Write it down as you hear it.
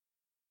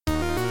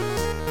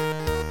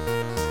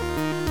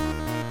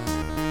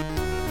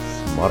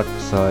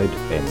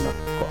Smarkside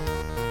Ennakko.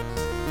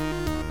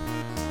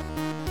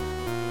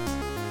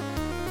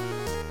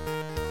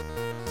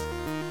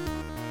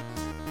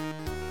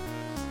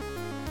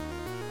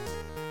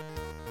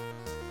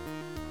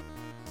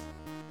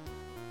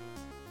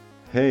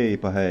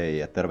 Heipä hei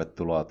ja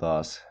tervetuloa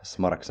taas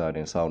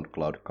Smarksidein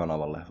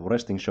SoundCloud-kanavalle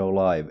Wrestling Show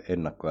Live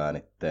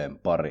ennakkoäänitteen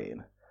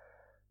pariin.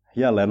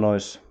 Jälleen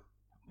ois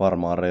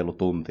varmaan reilu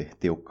tunti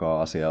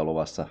tiukkaa asiaa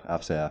luvassa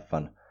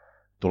FCFn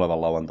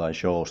tulevan lauantain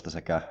showsta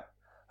sekä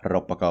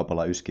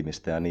roppakaupalla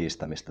yskimistä ja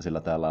niistämistä,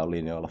 sillä täällä on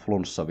linjoilla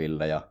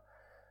Flunssaville ja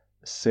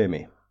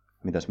Semi.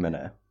 Mitäs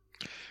menee?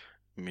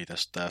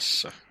 Mitäs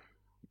tässä?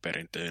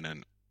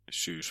 Perinteinen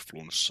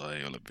syysflunssa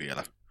ei ole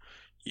vielä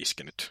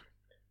iskenyt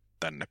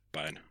tänne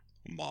päin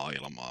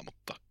maailmaa,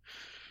 mutta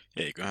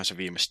eiköhän se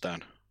viimeistään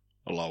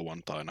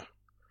lauantaina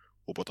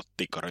upota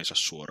tikarinsa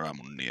suoraan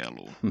mun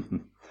nieluun.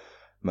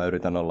 Mä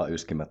yritän olla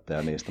yskimättä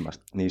ja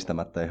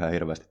niistämättä ihan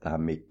hirveästi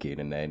tähän mikkiin,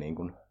 niin ei niin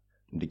kuin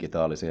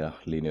digitaalisia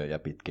linjoja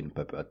pitkin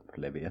pöpöt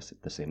leviä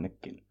sitten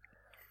sinnekin.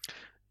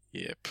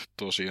 Jep,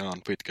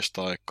 tosiaan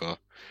pitkästä aikaa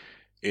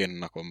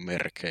ennakon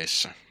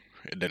merkeissä.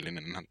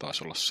 Edellinenhän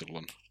taisi olla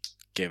silloin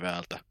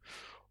keväältä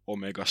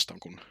Omegasta,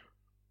 kun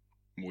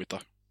muita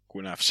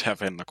kuin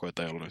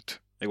FCF-ennakoita ei ollut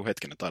nyt. Eiku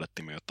hetkinen,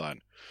 taidettiin me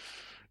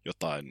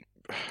jotain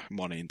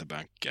Money in the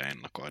Bankia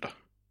ennakoida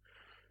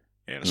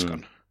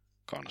Enskan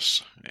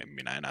kanssa. En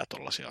minä enää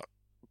tollaisia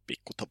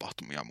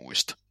pikkutapahtumia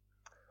muista.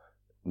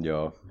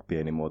 Joo,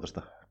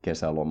 pienimuotoista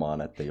kesälomaa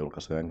näiden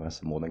julkaisujen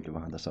kanssa muutenkin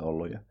vähän tässä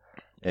ollut.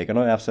 Eikä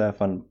noin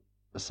FCFn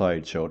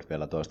sideshowt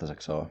vielä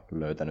toistaiseksi ole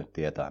löytänyt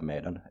tietää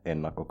meidän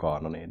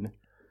ennakkokaanoniin. Niin.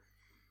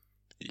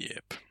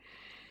 Jep.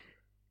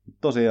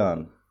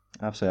 Tosiaan,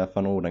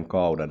 FCFn uuden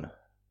kauden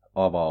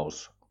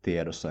avaus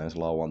tiedossa ensi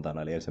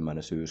lauantaina, eli 1.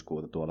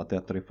 syyskuuta tuolla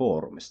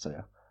teatterifoorumissa.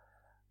 Ja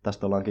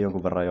tästä ollaankin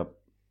jonkun verran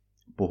jo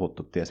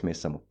puhuttu ties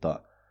missä,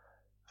 mutta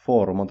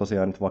Forum on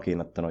tosiaan nyt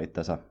vakiinnattanut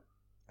itsensä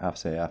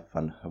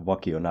FCFn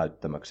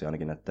vakionäyttämöksi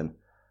ainakin näiden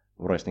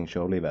Wrestling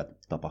Show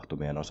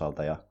Live-tapahtumien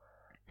osalta, ja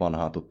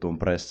vanhaan tuttuun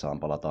pressaan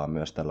palataan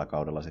myös tällä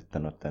kaudella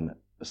sitten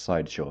noiden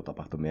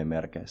sideshow-tapahtumien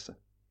merkeissä.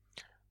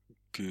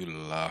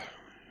 Kyllä,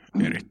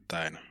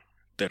 erittäin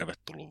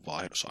tervetullut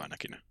vaihdos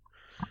ainakin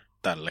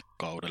tälle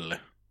kaudelle.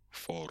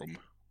 Forum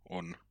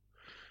on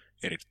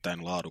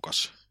erittäin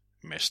laadukas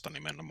mesta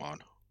nimenomaan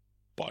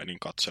painin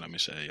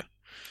katselemiseen, ja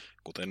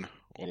kuten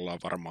ollaan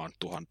varmaan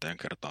 1000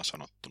 kertaan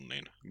sanottu,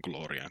 niin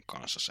Glorian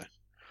kanssa se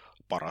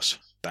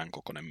paras tämän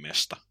kokoinen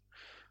mesta.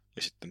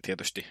 Ja sitten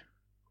tietysti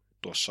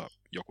tuossa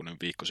jokunen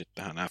viikko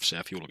sittenhän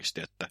FCF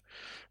julkisti, että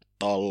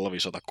talvi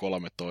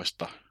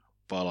 113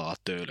 palaa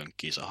Töölön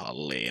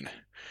kisahalliin.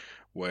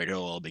 Where it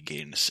all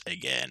begins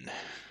again.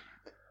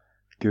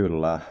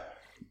 Kyllä,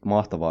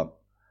 mahtava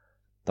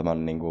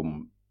tämän niin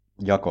kuin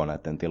jako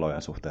näiden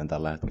tilojen suhteen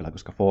tällä hetkellä,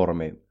 koska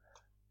Forumi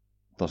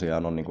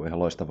tosiaan on niin kuin ihan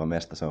loistava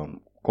mesta. Se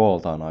on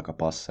kooltaan aika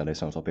passeli,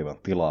 se on sopivan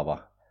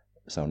tilava,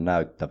 se on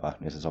näyttävä,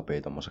 niin se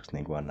sopii tommoseksi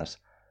niin kuin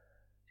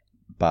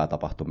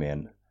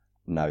NS-päätapahtumien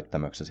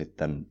näyttämöksi.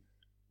 Sitten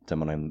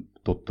semmoinen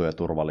tuttu ja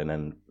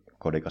turvallinen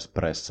kodikas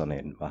pressa,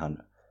 niin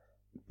vähän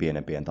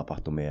pienempien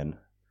tapahtumien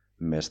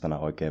mestana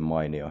oikein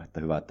mainio. Että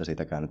hyvä, että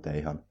siitäkään nyt ei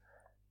ihan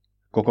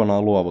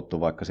kokonaan luovuttu,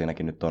 vaikka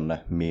siinäkin nyt on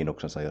ne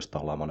miinuksensa, josta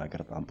ollaan monen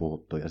kertaan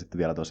puhuttu. Ja sitten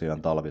vielä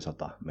tosiaan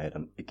talvisota,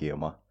 meidän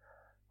ikioma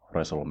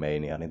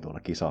WrestleMania, niin tuolla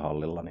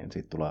kisahallilla, niin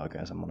siitä tulee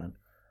oikein semmoinen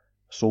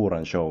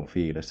suuren shown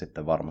fiilis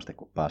sitten varmasti,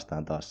 kun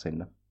päästään taas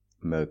sinne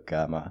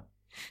möykkäämään.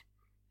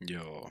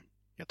 Joo,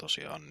 ja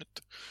tosiaan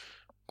nyt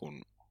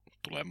kun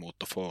tulee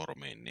muutto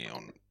foorumiin, niin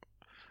on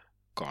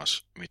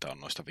kans, mitä on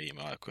noista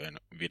viime aikojen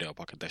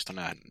videopaketeista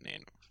nähnyt,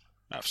 niin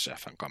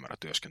FCFn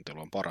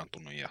kameratyöskentely on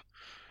parantunut. Ja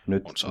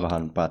nyt on saatu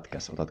vähän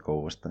pätkäs, otatko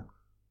uudestaan?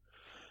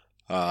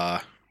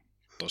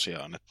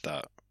 Tosiaan,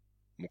 että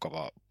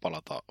mukava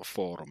palata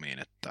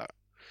foorumiin,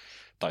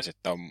 tai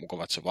sitten on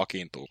mukava, että se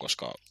vakiintuu,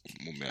 koska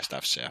mun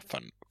mielestä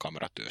FCFn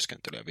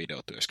kameratyöskentely ja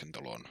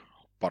videotyöskentely on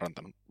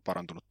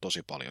parantunut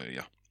tosi paljon,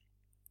 ja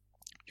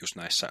just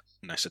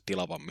näissä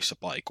tilavammissa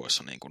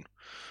paikoissa niin kun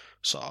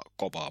saa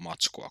kovaa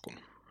matskua, kun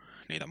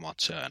niitä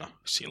matseja aina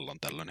silloin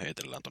tällöin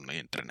heitellään tuonne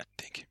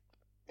internettiinkin.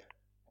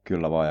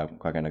 Kyllä vaan, ja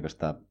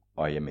kaikennäköistä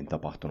aiemmin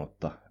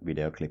tapahtunutta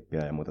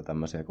videoklippiä ja muuta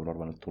tämmöisiä, kun on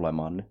ruvennut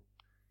tulemaan, niin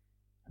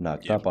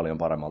näyttää paljon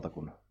paremmalta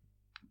kuin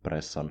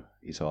pressan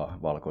isoa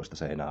valkoista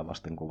seinää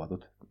vasten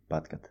kuvatut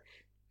pätkät.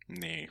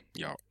 Niin,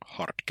 ja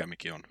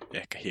hardcamikin on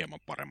ehkä hieman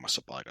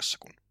paremmassa paikassa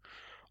kuin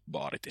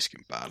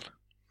baaritiskin päällä.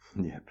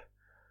 Jep.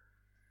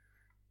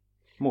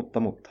 Mutta,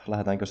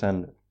 lähdetäänkö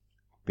sen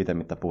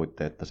pitemmittä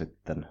puitteetta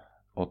sitten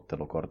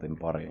ottelukortin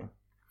pariin?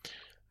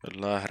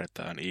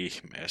 Lähdetään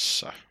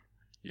ihmeessä,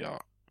 ja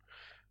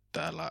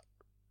täällä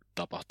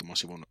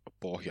tapahtumasivun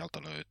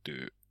pohjalta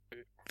löytyy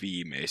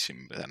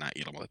viimeisimpänä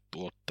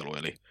ilmoitettu ottelu,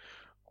 eli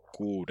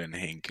 6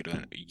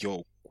 henkilön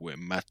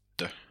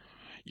joukkuemättö,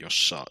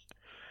 jossa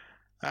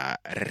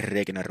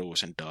Regina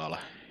Rosendahl,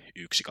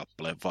 1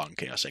 kappaleen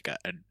vankeja, sekä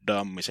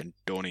Dammisen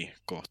Doni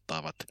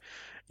kohtaavat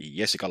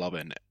Jessica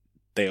Laven,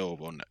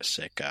 Teovon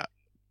sekä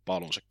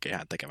paluunsa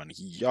kehään tekevän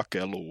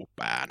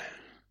jakelupään.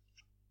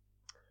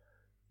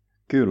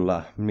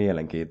 Kyllä,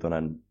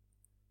 mielenkiintoinen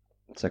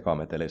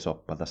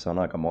sekametelisoppa. Tässä on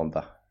aika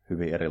monta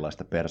hyvin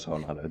erilaista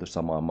persoonaa löyty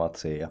samaan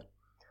matsiin. Ja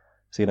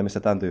siinä, missä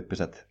tämän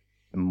tyyppiset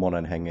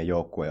monen hengen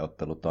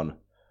joukkueottelut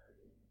on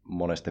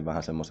monesti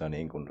vähän semmoisia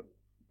niin kuin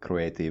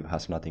creative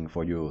has nothing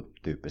for you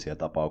 -tyyppisiä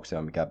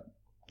tapauksia, mikä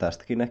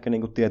tästäkin ehkä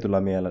niin kuin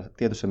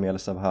tietyssä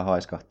mielessä vähän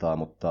haiskahtaa,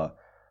 mutta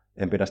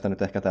en pidä sitä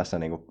nyt ehkä tässä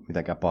niin kuin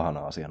mitenkään pahana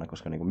asiana,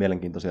 koska niin kuin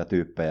mielenkiintoisia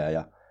tyyppejä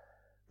ja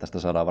tästä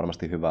saadaan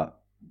varmasti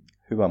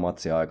hyvä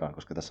matsi aikaan,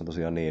 koska tässä on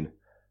tosiaan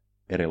niin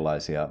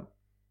erilaisia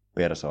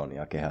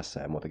persoonia kehässä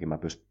ja muutenkin mä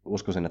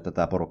uskoisin, että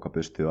tämä porukka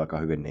pystyy aika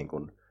hyvin niin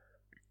kuin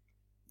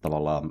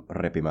tavallaan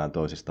repimään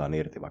toisistaan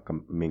irti vaikka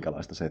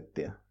minkälaista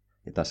settiä.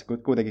 Ja tässä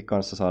kuitenkin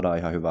kanssa saadaan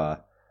ihan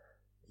hyvää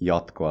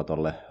jatkoa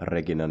tolle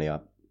Reginan ja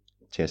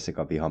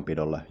Jessican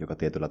vihanpidolle, joka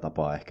tietyllä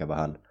tapaa ehkä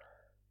vähän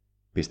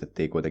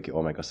pistettiin kuitenkin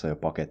Omegassa jo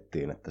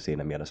pakettiin, että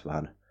siinä mielessä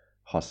vähän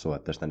hassua,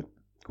 että sitä nyt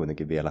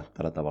kuitenkin vielä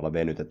tällä tavalla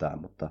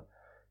venytetään, mutta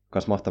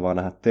myös mahtavaa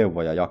nähdä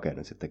Teuvo ja Jake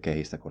nyt sitten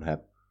kehissä, kun he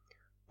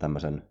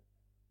tämmöisen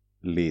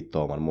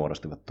liittouman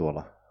muodostivat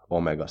tuolla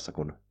Omegassa,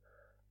 kun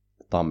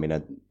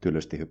Tamminen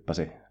tylysti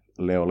hyppäsi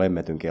Leo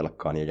Lemmetyn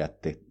kelkkaan ja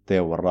jätti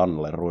Teuvon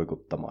rannalle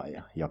ruikuttamaan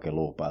ja Jake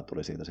Luupää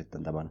tuli siitä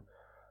sitten tämän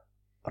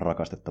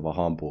rakastettava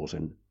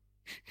hampuusin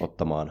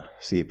ottamaan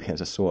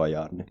siipiensä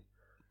suojaan. Niin.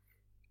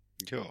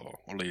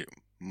 Joo, oli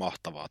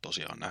mahtavaa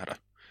tosiaan nähdä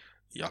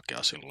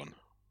Jakea silloin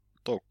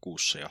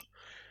toukokuussa ja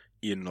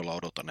innolla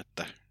odotan,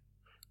 että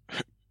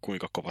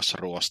kuinka kovassa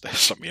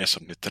ruosteessa mies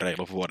on nyt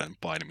reilu vuoden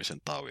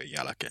painimisen tauon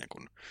jälkeen,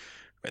 kun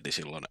veti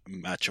silloin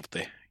Match of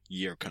the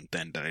Year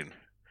Contenderin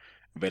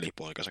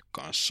velipoikansa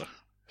kanssa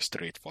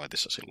Street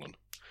Fightissa silloin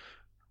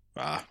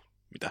 1,5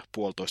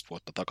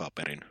 vuotta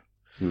takaperin.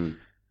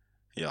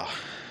 Ja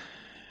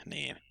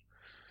niin.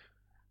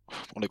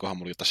 Olikohan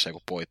mulla tässä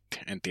joku pointti?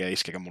 En tiedä,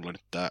 iskekö mulla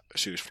nyt tää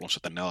syysflunssa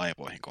tänne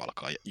aivoihin, kun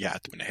alkaa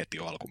jäätyminen heti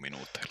jo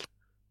alkuminuuteilla.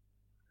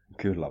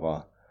 Kyllä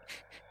vaan.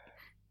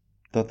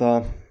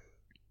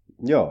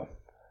 Joo.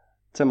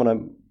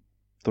 Semmoinen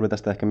tuli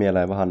tästä ehkä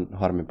mieleen vähän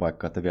harmin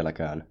paikka, että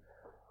vieläkään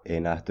ei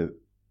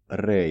nähty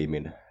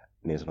Reimin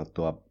niin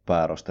sanottua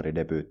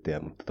päärosteridebyyttiä,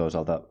 mutta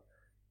toisaalta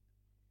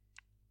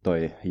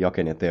toi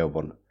Jaken ja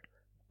Teuvon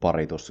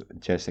paritus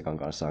Jessican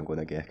kanssa on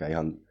kuitenkin ehkä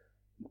ihan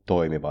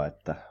toimiva,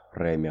 että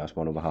Reimia olisi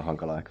voinut vähän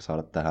hankalaa ehkä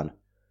saada tähän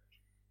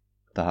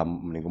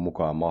niin kuin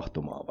mukaan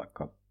mahtumaan,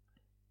 vaikka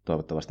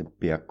toivottavasti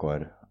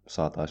piakkoin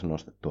saataisiin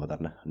nostettua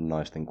tänne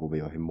naisten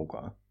kuvioihin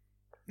mukaan.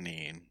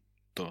 Niin,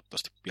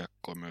 toivottavasti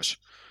piakkoin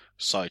myös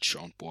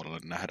Sideshown puolelle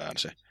nähdään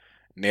se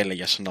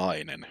 4.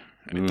 nainen,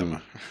 eli tämä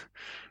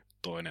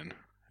toinen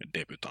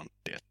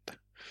debutantti, että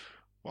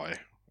vai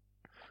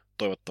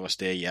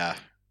toivottavasti ei jää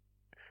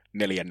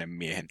 4.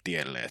 miehen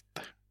tielle,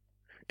 että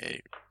ei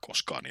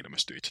koskaan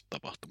ilmesty itse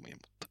tapahtumiin,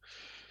 mutta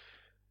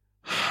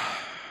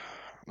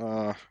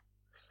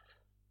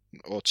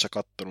oot sä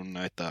kattonut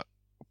näitä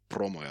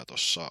promoja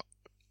tuossa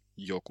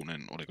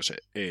jokunen, oliko se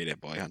eilen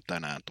vai ihan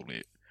tänään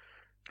tuli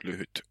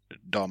lyhyt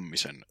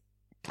Dammisen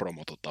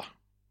promo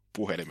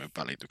puhelimen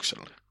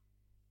välityksellä?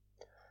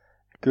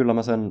 Kyllä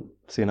mä sen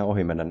siinä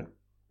ohimennen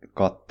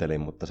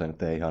kattelin, mutta se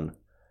nyt ei ihan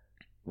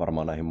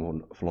varmaan näihin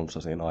mun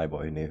flunssasiin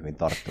aivoihin niin hyvin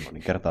tarttunut,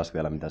 niin kertaas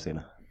vielä mitä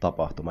siinä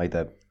tapahtui. Mä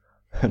itse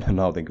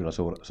nautin kyllä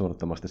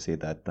suunnattomasti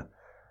siitä, että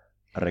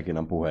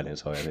Reginan puhelin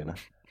soi ja siinä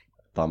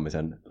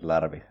Tammisen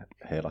lärvi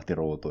heilahti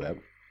ruutuun ja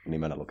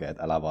nimenä lukee,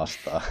 että älä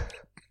vastaa.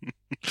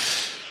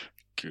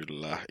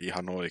 Kyllä,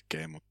 ihan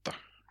oikein, mutta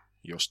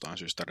jostain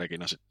syystä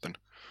Regina sitten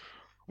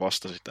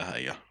vastasi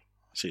tähän ja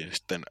siinä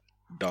sitten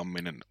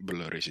Damminen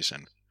blörisi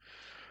sen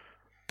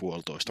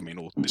 1,5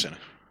 minuuttisen,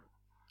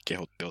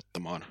 kehotti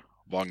ottamaan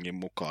vangin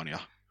mukaan ja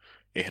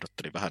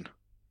ehdotteli vähän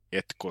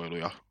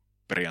etkoiluja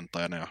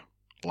perjantaina ja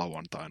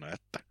lauantaina,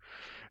 että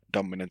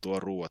Damminen tuo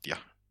ruuat ja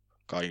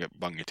kaiken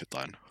vangit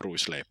jotain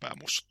ruisleipää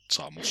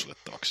saa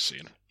mussutettavaksi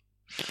siinä.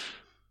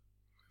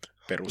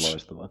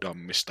 Perus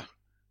Dammista,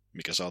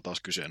 mikä saa taas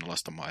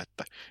kyseenalaistamaan,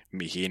 että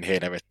mihin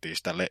helvettiin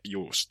sitä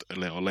just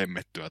Leo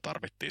Lemmettyä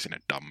tarvittiin sinne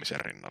Dammisen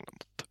rinnalle,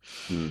 mutta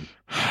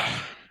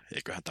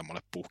eiköhän tämä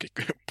ole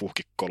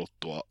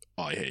puhkikoluttua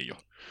aihe jo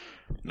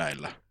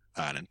näillä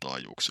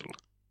äänentaajuuksilla.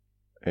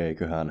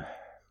 Eiköhän.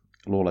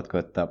 Luuletko,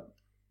 että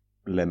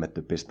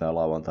Lemmetty pistää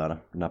lauantaina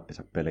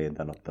näppisä peliin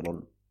tämän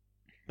ottelun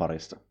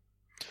parissa?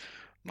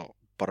 No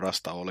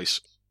parasta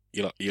olisi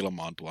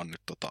ilmaantua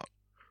nyt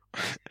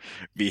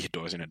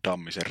vihdoin sinne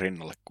Dammisen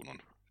rinnalle, kun on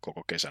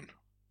koko kesän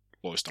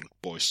loistanut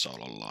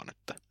poissaolollaan,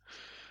 että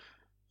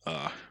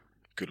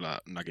kyllä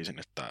näkisin,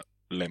 että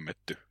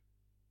Lemmetty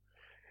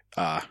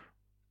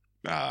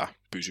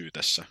pysyy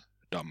tässä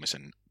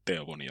Dammisen,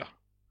 Teuvon ja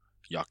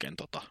Jaken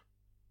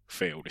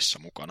feudissa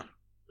mukana.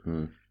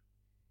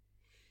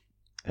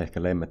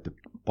 Ehkä Lemmetty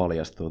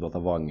paljastuu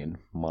tuolta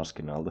vangin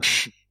maskin alta.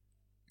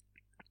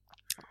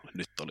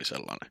 Nyt oli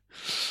sellainen.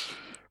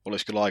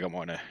 Olisi kyllä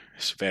aikamoinen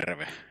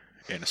sverve,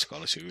 Enska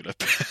olisi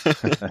ylpeä.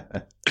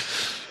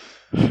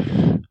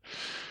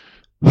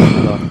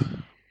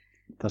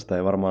 tästä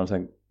ei varmaan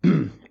sen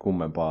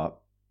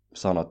kummempaa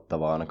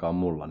sanottavaa ainakaan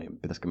mulla, niin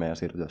pitäisikö meidän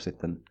siirtyä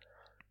sitten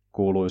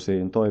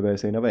kuuluisiin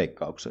toiveisiin ja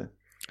veikkaukseen?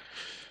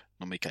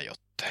 No mikä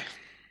jottei.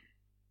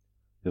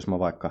 Jos mä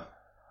vaikka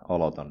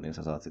aloitan, niin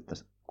sä saat sitten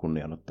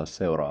kunnian ottaa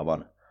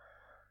seuraavan.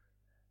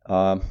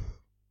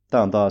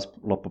 Tää on taas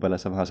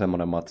loppupeleissä vähän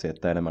semmoinen matsi,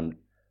 että enemmän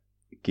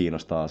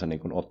kiinnostaa se niin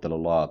kuin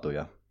ottelun laatu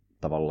ja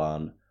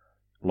tavallaan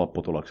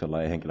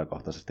lopputuloksella ei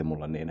henkilökohtaisesti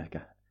mulle niin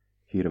ehkä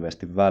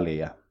hirveästi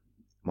väliä.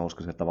 Mä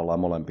uskoisin, että tavallaan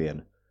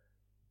molempien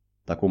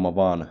tai kumman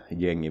vaan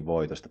jengin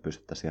voitosta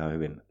pystyttäisiin ihan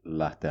hyvin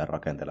lähteä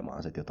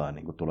rakentelemaan sit jotain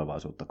niin kuin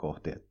tulevaisuutta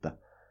kohti. Että,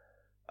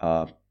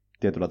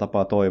 tietyllä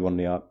tapaa toivon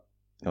ja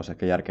jos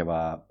ehkä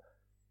järkevää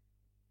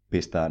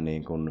pistää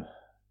niin kuin,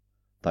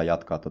 tai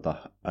jatkaa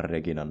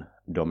Reginan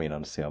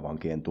dominanssia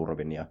vankien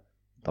turvin ja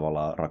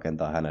tavallaan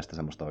rakentaa hänestä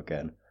semmoista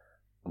oikein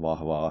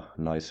vahvaa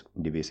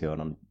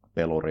naisdivisioonan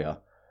peluria.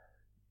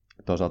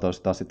 Toisaalta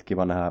olisi taas sitten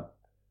kiva nähdä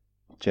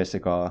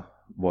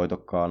Jessicaa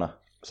voitokkaana,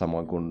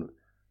 samoin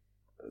kuin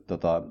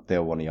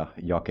Teuvon ja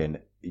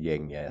Jaken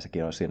jengiä, ja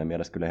sekin olisi siinä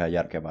mielessä kyllä ihan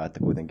järkevää, että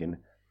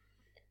kuitenkin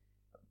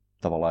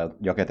tavallaan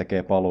Jake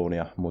tekee paluun,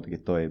 ja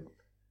muutenkin toi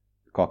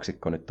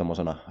kaksikko nyt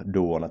tommosena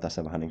duona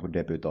tässä vähän niin kuin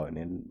debytoi,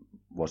 niin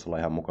voisi olla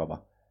ihan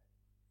mukava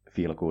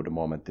feel good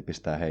momentti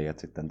pistää heidät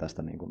sitten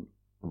tästä niin kuin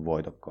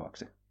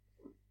voitokkaaksi.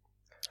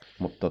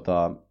 Mutta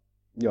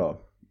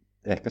joo,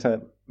 ehkä se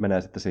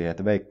menee sitten siihen,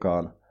 että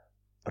veikkaan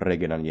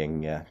Reginan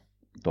jengiä,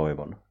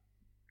 toivon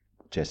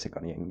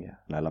Jessican jengiä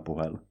näillä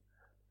puheilla.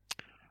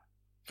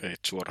 Veit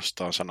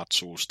suorastaan sanat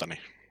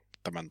suustani.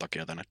 Tämän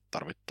takia tänne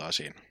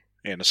tarvittaisiin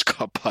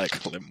Enskaa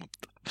paikalle,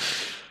 mutta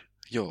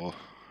joo,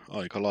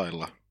 aika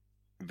lailla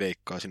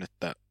veikkaisin,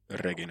 että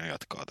Regina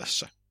jatkaa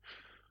tässä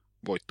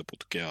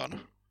voittoputkeaan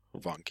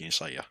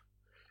vankinsa ja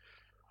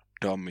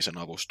Dammisen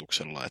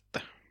avustuksella,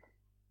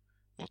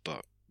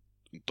 mutta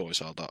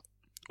toisaalta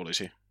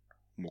olisi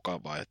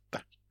mukavaa, että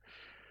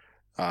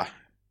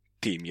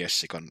Team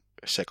Jessican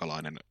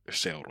sekalainen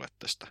seurue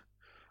tästä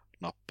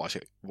nappaisi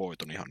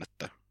voiton ihan,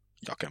 että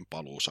Jaken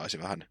paluu saisi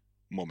vähän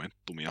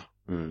momentumia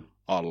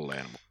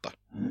alleen, mutta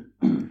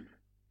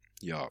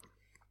ja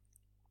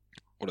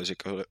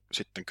olisiko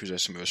sitten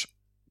kyseessä myös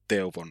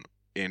Teuvon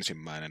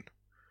ensimmäinen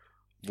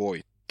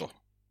voitto,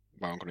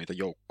 vai onko niitä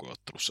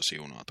joukkueottelussa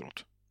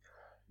siunaantunut?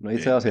 No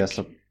itse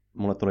asiassa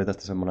mulle tuli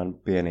tästä semmoinen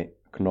pieni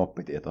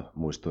knoppitieto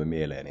muistui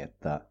mieleeni,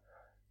 että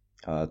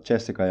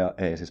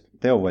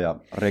Teuvo ja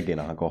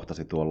Reginahan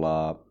kohtasi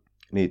tuolla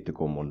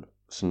Niittykummun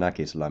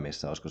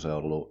Snackislamissa, olisiko se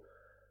ollut,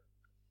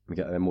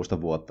 en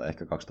muista vuotta,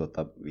 ehkä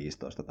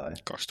 2015 tai...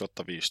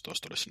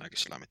 2015 oli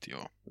Snackislamit,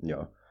 joo.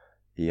 Joo.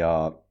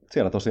 Ja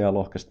siellä tosiaan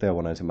lohkesi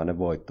Teuvon ensimmäinen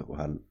voitto, kun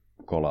hän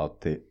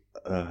kolautti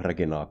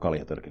Reginaa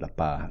kaljatölkillä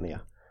päähän ja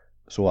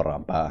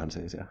suoraan päähän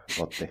siis ja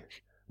otti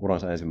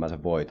uransa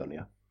ensimmäisen voiton.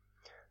 Ja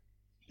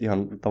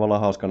ihan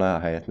tavallaan hauska nähdä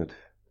heidät nyt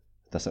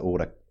tässä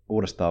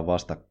uudestaan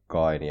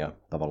vastakkain ja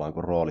tavallaan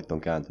kun roolit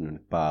on kääntynyt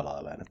nyt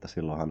päälailleen, että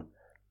silloinhan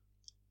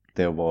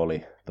Teuvo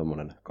oli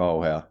tommonen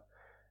kauhea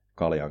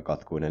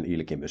kaljankatkuinen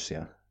ilkimys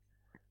ja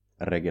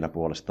Regina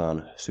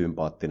puolestaan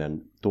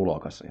sympaattinen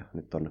tulokas ja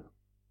nyt on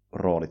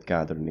roolit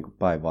kääntynyt niin kuin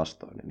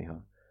päinvastoin, niin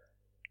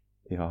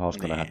ihan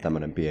hauska nähdä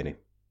tämmöinen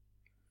pieni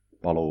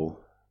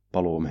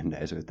paluu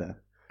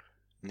menneisyyteen.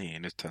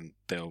 Niin, nythän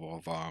Teuvo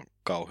on vaan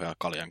kauhea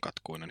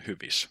kaljankatkuinen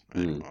hyvis.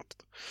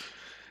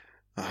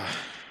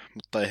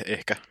 Mutta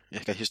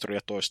ehkä historia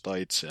toistaa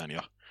itseään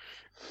ja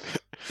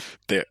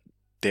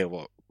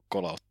Teuvo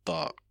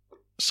kolauttaa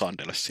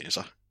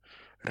Sandelsinsa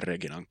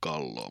Reginan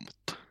kalloon,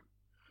 mutta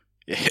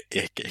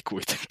ehkä ei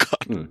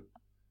kuitenkaan.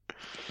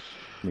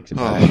 Miksi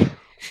mä ei?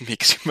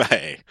 Miksi mä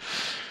ei?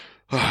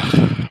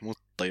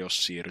 Mutta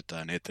jos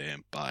siirrytään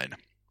eteenpäin,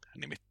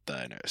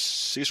 nimittäin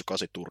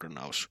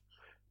Sisukasi-turnaus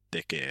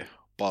tekee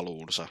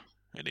paluunsa,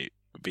 eli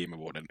viime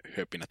vuoden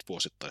höpinät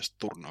vuosittaisesta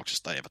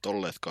turnauksesta eivät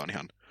olleetkaan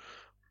ihan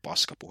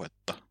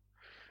paskapuhetta.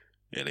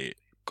 Eli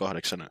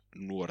 8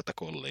 nuorta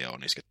kollia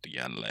on isketty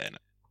jälleen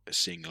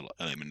Single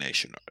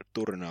Elimination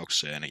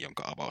 -turnaukseen,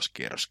 jonka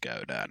avauskierros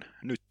käydään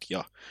nyt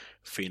ja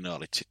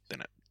finaalit sitten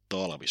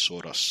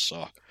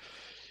talvisodassa.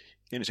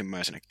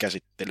 Ensimmäisenä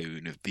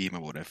käsittelyyn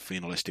viime vuoden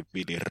finalisti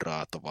Vili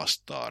Raato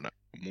vastaan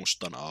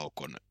Mustan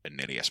aukon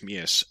 4.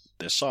 mies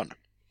The Sun.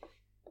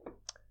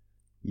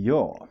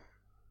 Joo,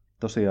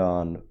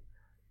 tosiaan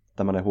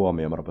tämmöinen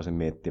huomio, mä rupesin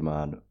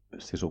miettimään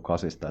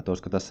Sisukasista, että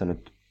olisiko tässä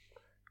nyt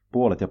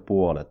puolet ja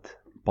puolet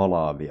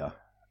palaavia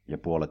ja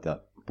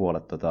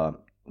puolet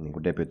niin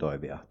kuin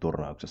debytoivia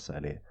turnauksessa.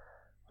 Eli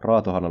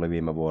Raatohan oli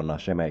viime vuonna,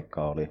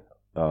 Shemeikka oli,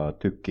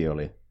 Tykki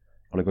oli,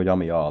 oliko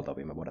Jami Aalto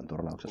viime vuoden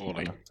turnauksessa oli.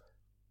 mukana?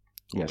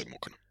 Oli Yes.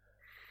 mukana.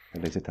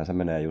 Eli sittenhän se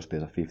menee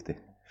justiinsa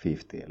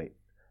 50-50, eli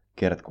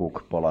Gert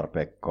Cook, Polar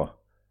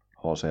Pekko,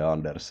 H.C.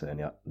 Andersen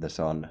ja The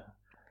Sun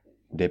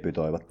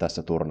debytoivat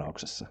tässä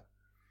turnauksessa.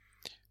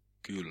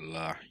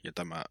 Kyllä, ja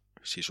tämä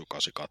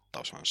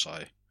Sisukasi-kattaushan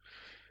sai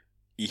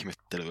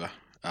ihmettelyä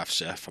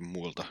FCF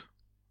muilta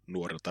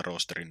nuorilta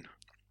rosterin,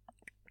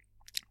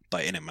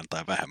 tai enemmän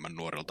tai vähemmän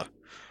nuorilta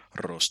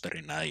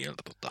rosterin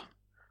äijiltä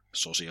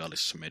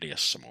sosiaalisessa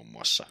mediassa muun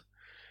muassa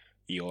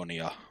Ion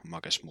ja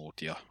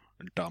Makesmuut ja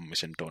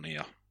Dammisen Doni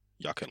ja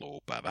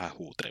Jakeluupää vähän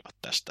huutelivat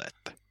tästä,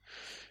 että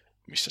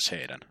missä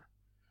heidän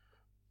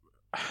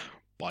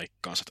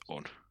paikkaansa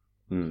on.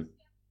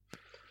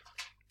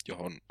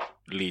 Johon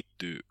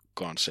liittyy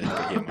kanssa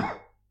ehkä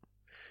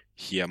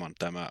hieman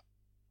tämä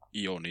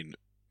Ionin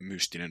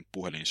mystinen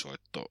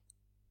puhelinsoitto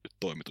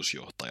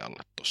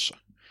toimitusjohtajalle tuossa,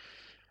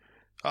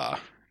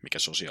 mikä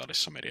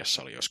sosiaalisessa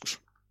mediassa oli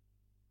joskus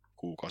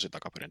kuukausi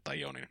takaperin tai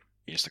Ionin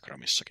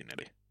Instagramissakin.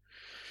 Eli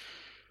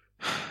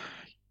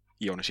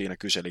Ioni siinä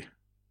kyseli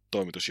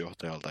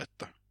toimitusjohtajalta,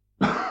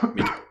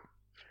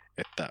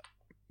 että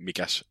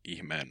mikäs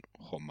ihmeen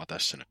homma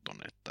tässä nyt on.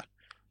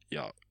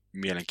 Ja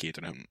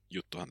mielenkiintoinen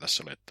juttuhan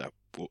tässä oli, että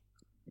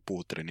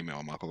puhutteli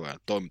nimenomaan koko ajan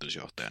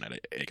toimitusjohtajan, eli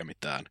eikä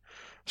mitään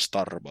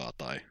starbaa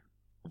tai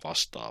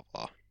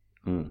vastaavaa.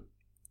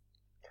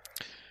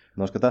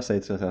 No olisiko tässä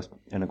itse asiassa,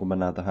 ennen kuin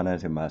mennään tähän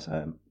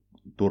ensimmäiseen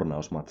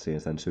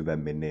turnausmatsiin sen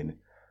syvemmin,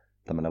 niin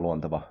tämmöinen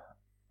luonteva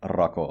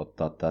rako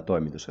ottaa tämä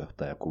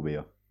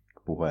toimitusjohtajakuvio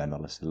puheen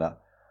alle, sillä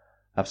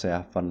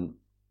FCFn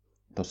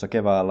tuossa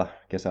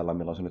kesällä,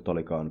 milloin se nyt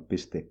olikaan,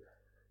 pisti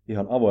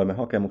ihan avoimen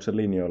hakemuksen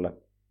linjoille,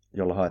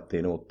 jolla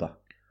haettiin uutta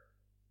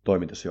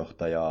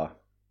toimitusjohtajaa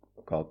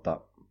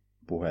kautta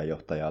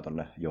puheenjohtajaa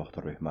tuonne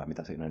johtoryhmään,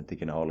 mitä siinä nyt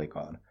ikinä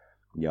olikaan.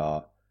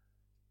 Ja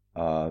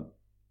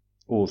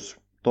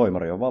uusi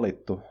toimari on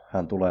valittu.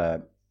 Hän tulee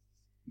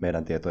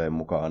meidän tietojen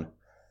mukaan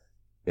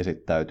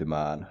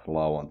esittäytymään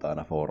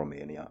lauantaina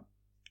foorumiin ja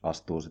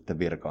astuu sitten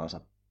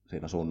virkaansa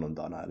siinä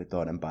sunnuntaina, eli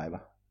 2. päivä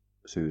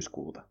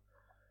syyskuuta.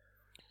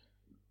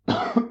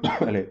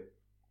 Eli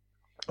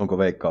onko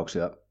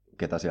veikkauksia,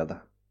 ketä sieltä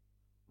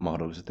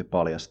mahdollisesti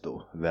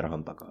paljastuu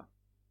verhon takaa?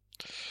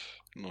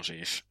 No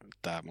siis,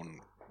 tämä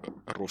mun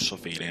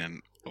russofiilinen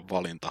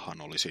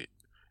valintahan olisi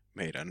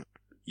meidän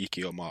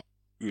ikioma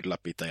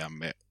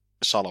ylläpitäjämme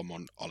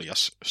Salomon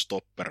alias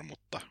Stopper,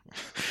 mutta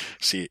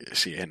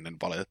siihen en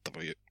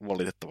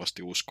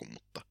valitettavasti usko,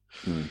 mutta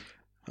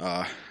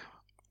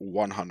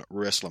vanhan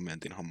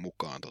Wrestlamentinhan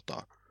mukaan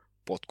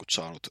potkut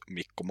saanut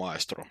Mikko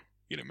Maestro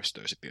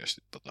ilmestyisi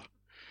tietysti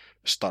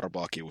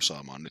Starbaa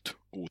kiusaamaan nyt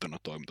uutena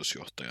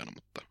toimitusjohtajana,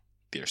 mutta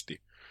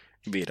tietysti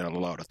 5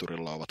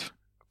 laudaturilla ovat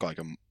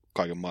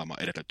kaiken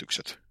maailman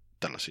edellytykset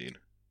tällaisiin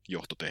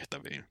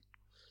johtotehtäviin.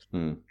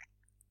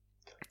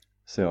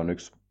 Se on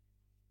yksi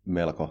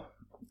melko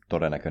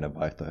todennäköinen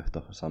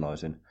vaihtoehto,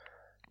 sanoisin.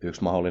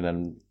 Yksi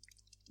mahdollinen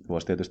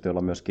voisi tietysti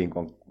olla myös King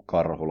Kong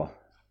Karhula.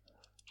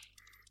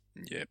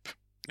 Jep,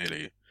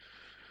 eli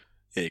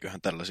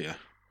eiköhän tällaisia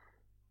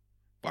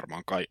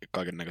varmaan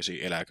kaiken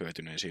näköisiä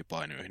eläköityneisiin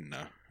painioihin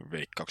nämä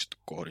veikkaukset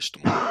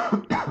kohdistunut.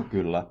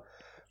 Kyllä.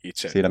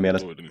 Itse siinä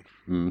mielessä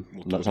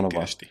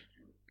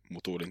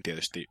mutuilin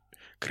tietysti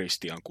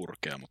Christian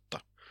Kurkea, mutta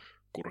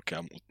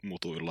Kurkea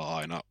mutuilla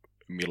aina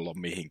milloin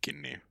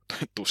mihinkin, niin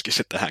tuskin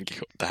se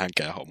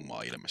tähänkään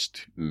hommaan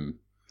ilmestyy.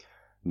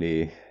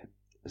 Niin,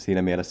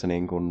 siinä mielessä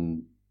niin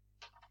kun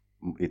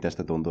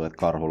itsestä tuntuu, että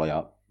Karhula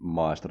ja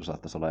Maestro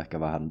saattaisi olla ehkä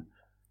vähän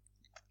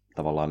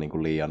tavallaan niin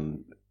kuin liian,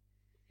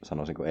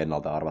 sanoisinko,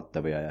 ennalta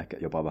arvattavia ja ehkä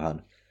jopa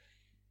vähän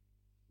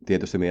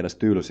tietysti mielessä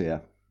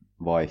tylsiä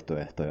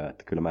vaihtoehtoja,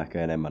 että kyllä mä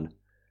ehkä enemmän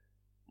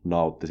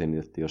nauttisin,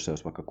 että jos se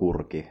olisi vaikka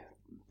Kurki,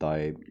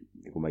 tai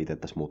niin kuin mä itse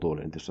tässä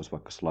mutuilin, että jos se olisi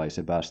vaikka Sly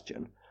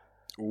Sebastian.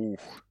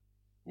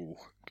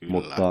 Kyllä.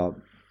 Mutta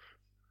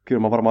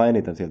kyllä mä varmaan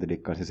eniten silti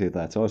dikkaisin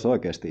siitä, että se olisi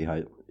oikeasti ihan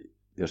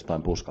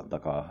jostain puskan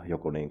takaa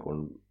joku niin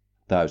kuin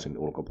täysin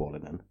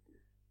ulkopuolinen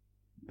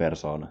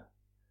persoona.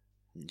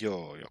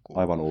 Joo, joku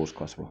aivan uusi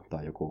kasvu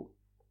tai joku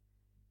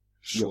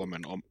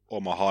Suomen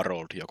oma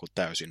Harold, joku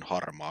täysin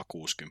harmaa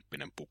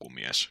 60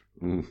 pukumies.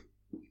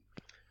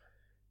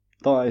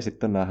 Tai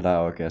sitten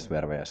nähdään oikein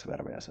Sverveä,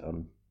 se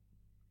on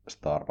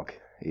Starbuck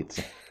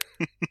itse.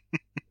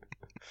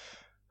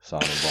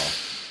 Saanut vaan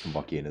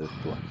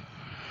vakiinnutettua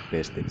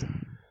pestinsä.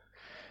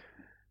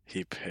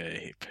 Hip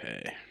hei.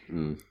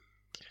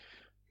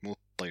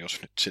 Mutta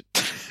jos nyt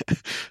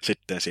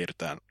sitten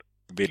siirrytään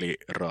Willy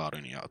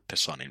Raadin ja The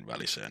Sunin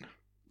väliseen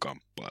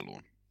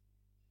kamppailuun.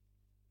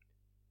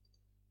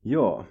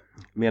 Joo,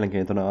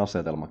 mielenkiintoinen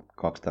asetelma.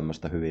 2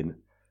 tämmöistä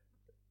hyvin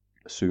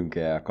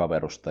synkeää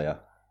kaverusta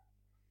ja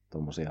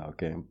tommosia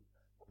oikein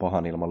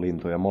pahan ilman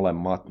lintuja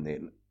molemmat,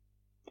 niin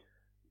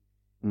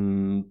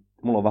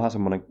mulla on vähän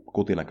semmoinen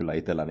kutina kyllä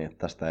itselläni, että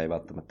tästä ei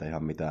välttämättä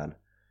ihan mitään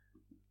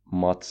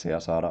matsia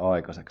saada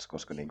aikaiseksi,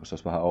 koska niin se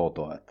olisi vähän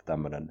outoa, että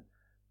tämmöinen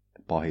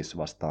pahis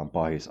vastaan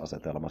pahis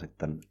asetelma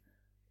sitten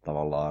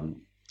tavallaan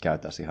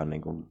käytäisiin ihan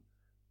niin kuin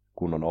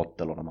kunnon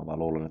otteluna. Mä vaan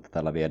luulen, että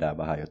tällä viedään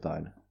vähän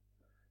jotain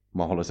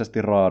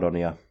mahdollisesti Raadon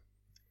ja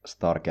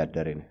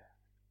Starcadderin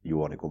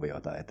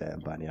juonikuvioita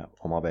eteenpäin. Ja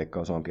oma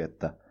veikkaus onkin,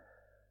 että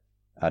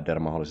Adder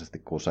mahdollisesti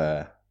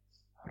kusee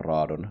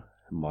Raadon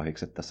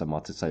mahikset tässä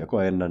matsissa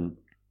joko ennen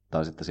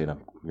tai sitten siinä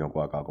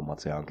jonkun aikaa, kun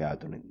matsia on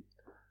käyty, niin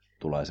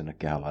tulee sinne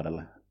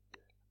kehälaidalle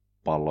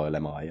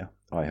palloilemaan ja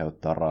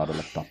aiheuttaa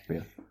Raadolle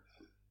tappia.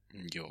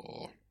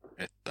 Joo,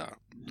 että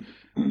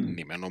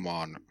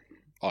nimenomaan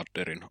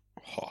Adderin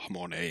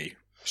hahmoon ei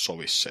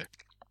sovi se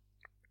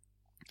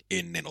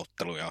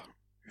ennenottelu ja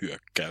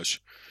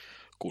hyökkäys,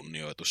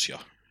 kunnioitus ja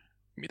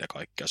mitä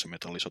kaikkea se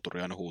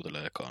metallisoturi aina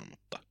huuteleekaan,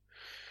 mutta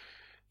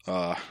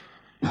ja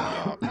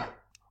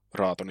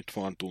Raato nyt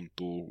vaan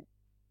tuntuu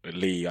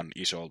liian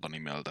isolta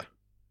nimeltä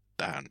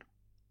tähän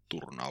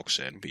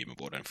turnaukseen, viime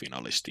vuoden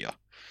finalisti ja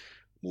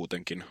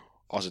muutenkin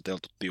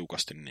aseteltu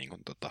tiukasti niin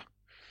kuin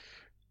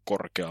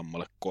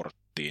korkeammalle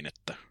korttiin,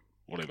 että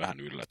oli vähän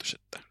yllätys,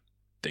 että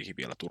teki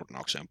vielä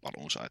turnaukseen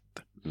paluunsa.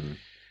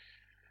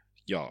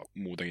 Ja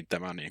muutenkin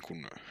tämä niin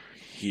kuin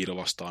heel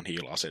vastaan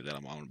heel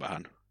 -asetelma on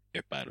vähän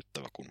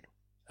epäilyttävä, kun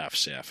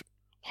FCF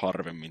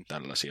harvemmin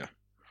tällaisia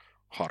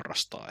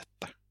harrastaa,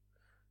 että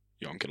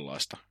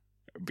jonkinlaista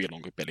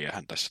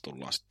vilunkipeliähän tässä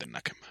tullaan sitten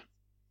näkemään.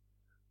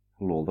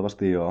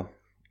 Luultavasti joo.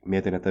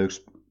 Mietin, että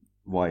yksi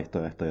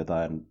vaihtoehto,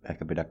 jota en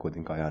ehkä pidä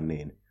kuitenkaan ihan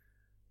niin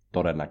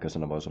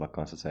todennäköisenä, voisi olla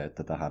kanssa se,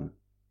 että tähän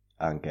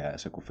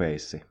NKS joku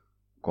feissi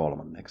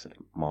kolmanneksi,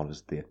 eli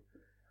mahdollisesti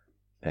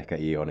ehkä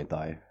Ioni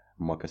tai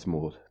Make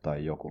Smooth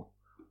tai joku.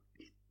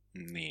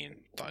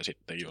 Niin, tai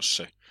sitten jos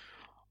se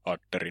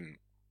Adderin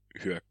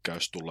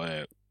hyökkäys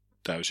tulee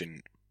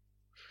täysin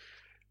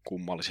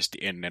kummallisesti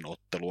ennen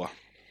ottelua,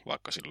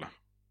 vaikka sillä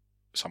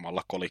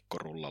samalla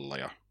kolikkorullalla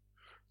ja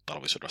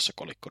talvisodassa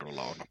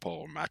kolikkorulla on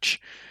power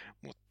match,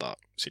 mutta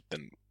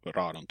sitten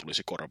Raadon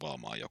tulisi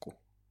korvaamaan joku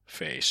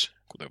face,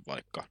 kuten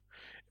vaikka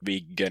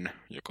Viggen,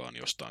 joka on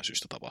jostain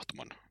syystä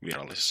tapahtuman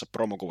virallisessa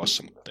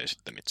promokuvassa, mutta ei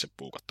sitten itse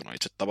puukattuna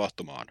itse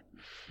tapahtumaan.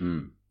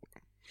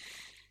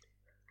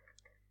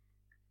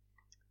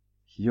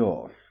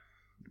 Joo,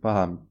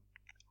 vähän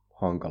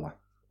hankala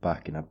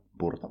pähkinä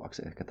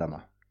purtavaksi ehkä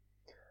tämä.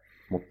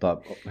 Mutta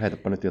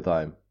heitäpä nyt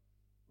jotain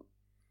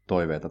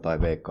toiveita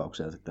tai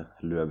veikkauksia sitten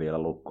lyö vielä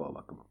lukkoon,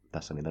 vaikka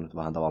tässä niitä nyt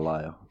vähän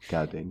tavallaan jo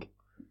käytiinkin.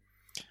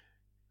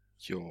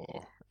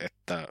 Joo,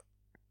 että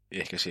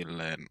ehkä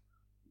silleen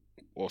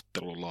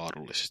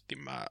ottelulaadullisesti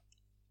mä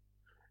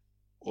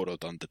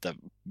odotan tätä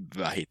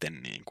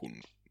vähiten niin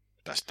kuin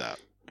tästä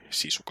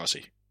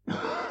sisukasi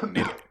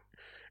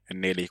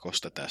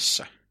nelikosta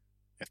tässä,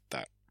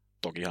 että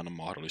tokihan on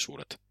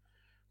mahdollisuudet,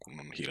 kun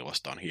on heel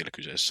vastaan heel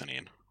kyseessä,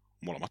 niin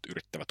molemmat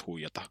yrittävät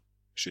huijata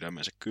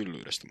sydämensä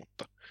kyllyydestä,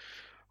 mutta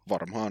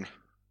varmaan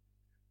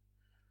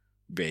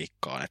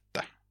veikkaan,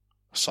 että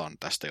San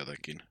tästä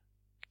jotenkin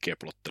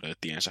keplottelee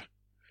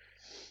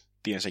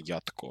tiensä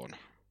jatkoon.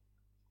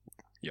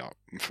 Ja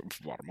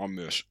varmaan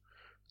myös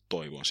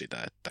toivon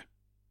sitä, että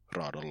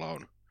Raadolla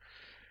on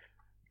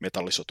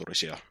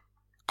metallisoturisia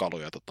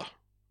kaloja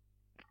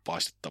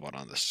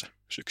paistettavanaan tässä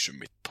syksyn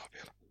mittaan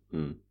vielä.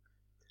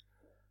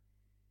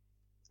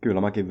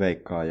 Kyllä mäkin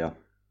veikkaan ja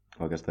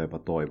oikeastaan jopa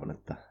toivon,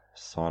 että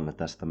San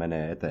tästä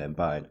menee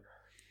eteenpäin.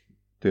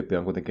 Tyyppi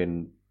on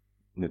kuitenkin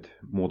nyt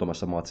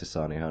muutamassa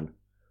matsissaan ihan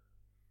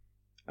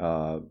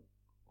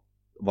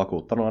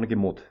vakuuttanut ainakin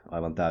mut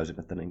aivan täysin,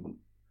 että niin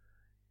kuin,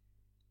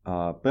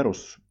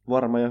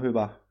 perusvarma ja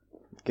hyvä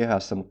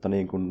kehässä, mutta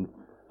niin kuin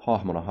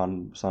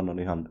hahmonahan San on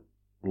ihan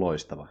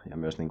loistava ja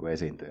myös niin kuin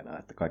esiintyjänä,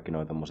 että kaikki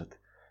nuo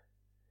tommoset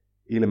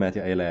ilmeet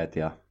ja eleet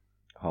ja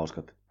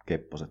hauskat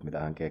kepposet, mitä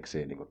hän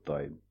keksii, niin kuin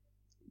toi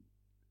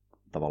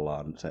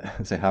tavallaan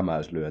se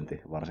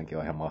hämäyslyönti varsinkin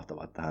on ihan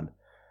mahtava, että hän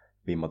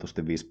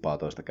vimmatusti vispaa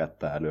toista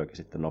kättä ja lyökin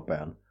sitten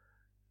nopean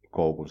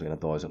koukun siinä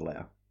toisella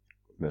ja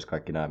myös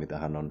kaikki nämä, mitä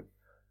hän on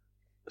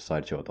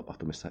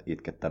sideshow-tapahtumissa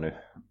itkettänyt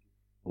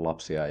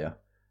lapsia ja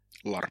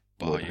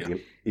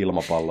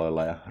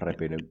ilmapalloilla ja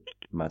repinyt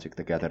Magic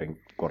the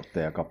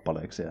Gathering-kortteja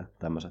kappaleiksi ja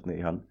tämmöiset, niin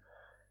ihan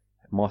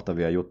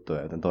mahtavia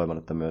juttuja, joten toivon,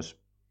 että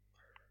myös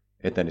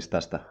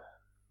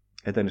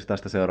etenisi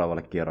tästä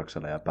seuraavalle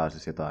kierrokselle ja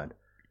pääsisi jotain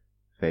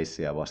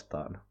feissiä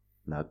vastaan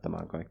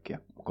näyttämään kaikkia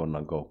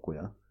konnan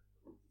koukkuja.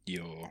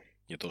 Joo,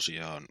 ja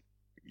tosiaan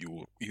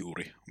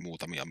juuri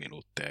muutamia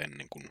minuutteja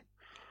ennen kuin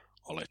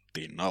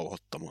alettiin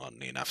nauhoittamaan,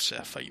 niin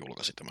FCF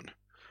julkaisi tämän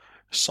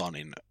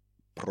Sanin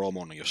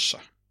promon, jossa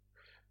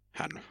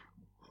hän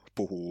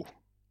puhuu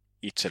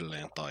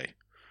itselleen tai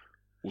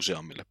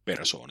useammille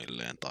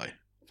persoonilleen tai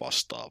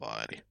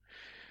vastaavaa. Eli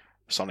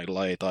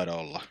Sanilla ei taida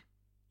olla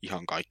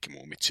ihan kaikki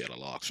muumit siellä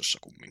laaksossa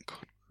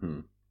kumminkaan.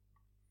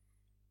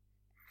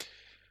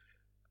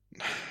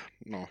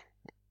 No,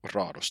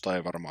 Raadosta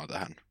ei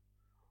varmaan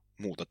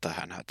muuta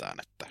tähän hätään,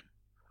 että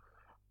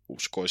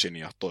uskoisin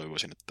ja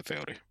toivoisin, että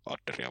feudi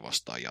Adderia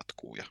vastaan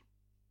jatkuu ja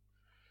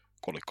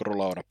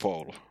kolikkorulla on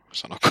Paul,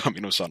 sanokaa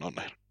minun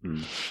sanoneen.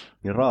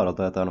 Niin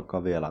Raadolta ei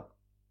tainnutkaan vielä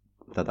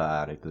tätä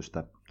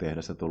äänitystä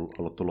tehdessä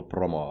ollut tullut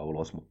promoa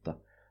ulos, mutta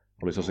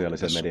oli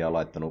sosiaalisen mediaan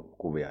laittanut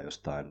kuvia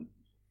jostain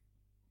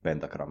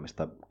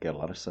pentagrammista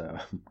kellarissa ja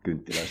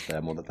kynttilöistä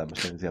ja muuta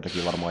tämmöistä, niin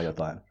sieltäkin varmaan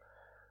jotain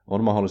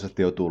on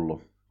mahdollisesti jo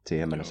tullut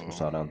siihen mennessä, kun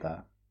saadaan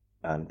tämä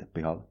äänite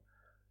pihalle.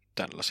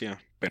 Tällaisia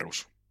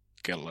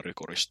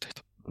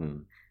peruskellarikoristeita.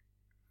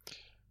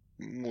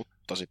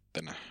 Mutta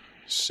sitten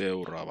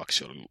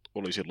seuraavaksi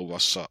olisi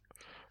luvassa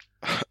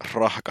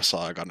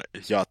Rahkasaagan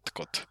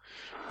jatkot.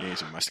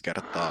 Ensimmäistä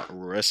kertaa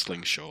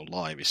Wrestling Show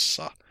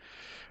Liveissa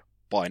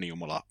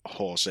painijumala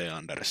H.C.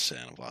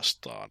 Andersen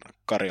vastaan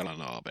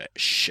Karjalan AB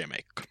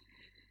Shemeikka.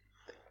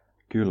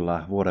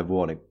 Kyllä, vuoden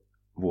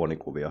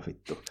vuonikuvio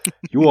vittu.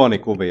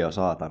 Juonikuvio,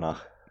 saatana.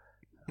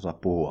 Osaa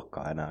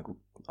puhuakaan enää,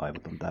 kun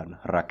aivot on täynnä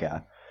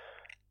räkää.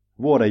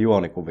 Vuoden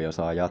juonikuvio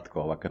saa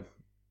jatkoa, vaikka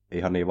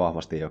ihan niin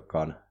vahvasti ei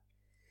olekaan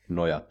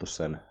nojattu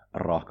sen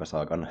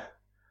rahkasaakan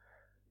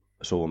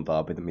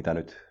suuntaan, mitä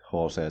nyt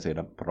HC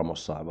siinä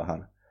promossaan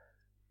vähän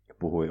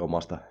puhui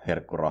omasta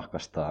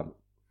herkkurahkastaan.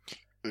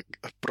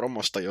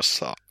 Promosta,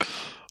 jossa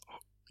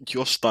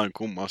jostain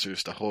kumman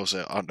syystä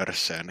H.C.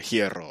 Andersen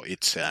hieroo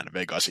itseään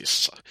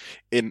Vegasissa.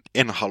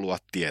 En halua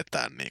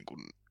tietää niin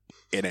kuin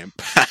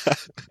enempää.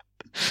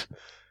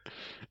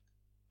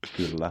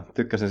 Kyllä.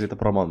 Tykkäsin siitä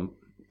promon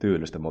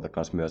tyylistä muuten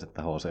kanssa myös,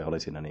 että HC oli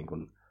siinä niin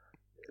kuin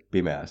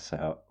pimeässä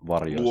ja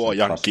varjoissa.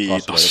 Luojan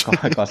kiitos.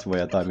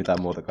 Kasvoja tai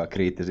mitään muutakaan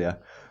kriittisiä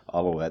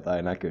alueita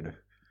ei näkynyt.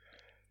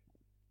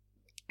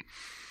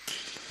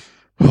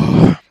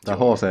 Tämä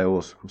HC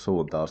uusi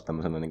suuntaus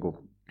tämmöisenä niin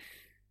kuin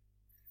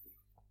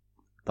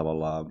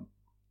tavallaan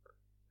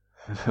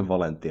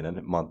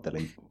Valentinen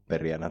manttelin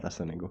perijänä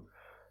tässä niin kuin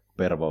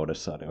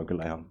pervoudessaan, niin on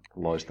kyllä ihan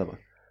loistava.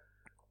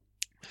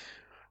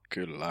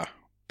 Kyllä,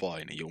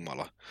 paini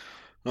jumala.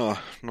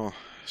 No,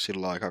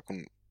 sillä aikaa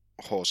kun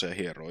HC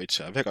hieroo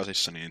itseään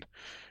Vegasissa, niin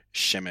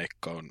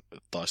Shemeikka on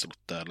taistellut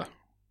täällä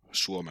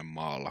Suomen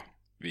maalla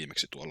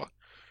viimeksi tuolla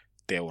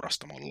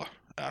teurastamolla.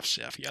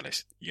 FCF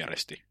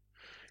järjesti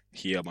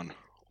hieman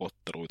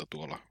otteluita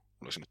tuolla,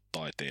 oli se nyt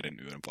taiteiden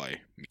yön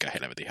vai mikä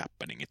helvetin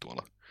happeningi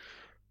tuolla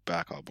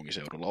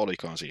pääkaupunkiseudulla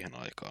olikaan siihen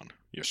aikaan,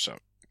 jossa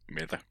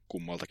meiltä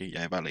kummaltakin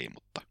jäi väliin,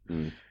 mutta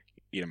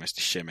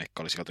ilmeisesti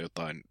Shemeikka oli sieltä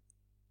jotain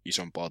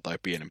isompaa tai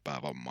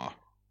pienempää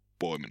vammaa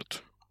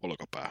poiminut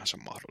olkapäähänsä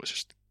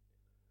mahdollisesti.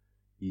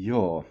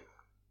 Joo,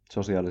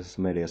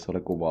 sosiaalisessa mediassa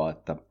oli kuvaa,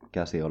 että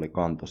käsi oli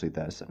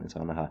kantositeessä, niin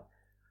saa nähdä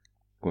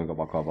kuinka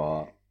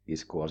vakavaa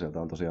iskua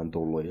sieltä on tosiaan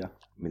tullut ja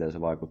miten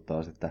se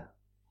vaikuttaa sitten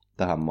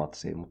tähän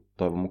matsiin, mutta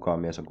toivon mukaan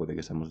mies on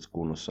kuitenkin semmoisessa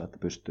kunnossa, että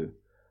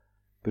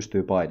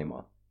pystyy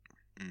painimaan.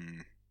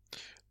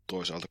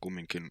 Toisaalta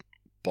kumminkin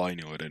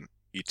painijoiden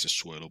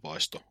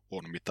itsesuojeluvaisto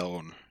on mitä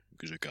on.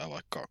 Kysykää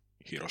vaikka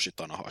Hiroshi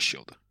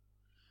Tanahashilta.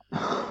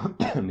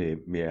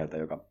 Niin, mieheltä,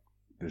 joka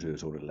pysyy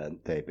suunnilleen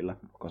teipillä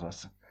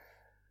kasassa.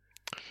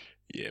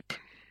 Jep.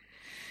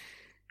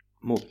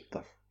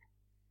 Mutta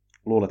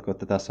luuletko,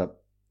 että tässä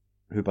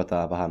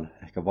hypätään vähän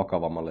ehkä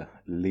vakavammalle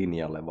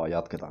linjalle, vai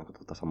jatketaanko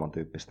tuota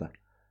samantyyppistä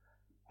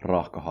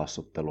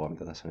rahkahassuttelua,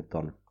 mitä tässä nyt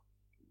on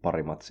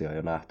pari matsia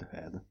jo nähty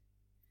heiltä?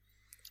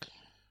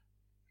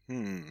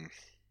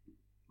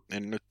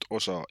 En nyt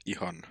osaa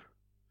ihan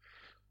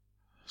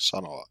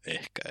sanoa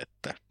ehkä,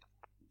 että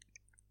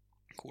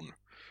kun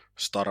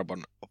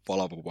Starban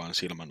valvovan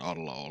silmän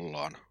alla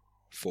ollaan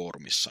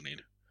foorumissa, niin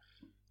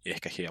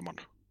ehkä hieman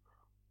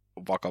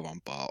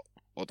vakavampaa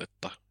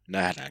otetta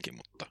nähdäänkin,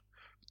 mutta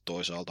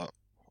toisaalta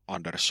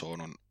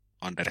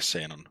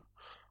Andersen on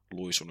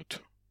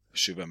luisunut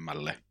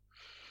syvemmälle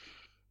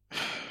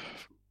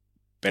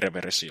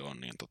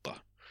perversioon, niin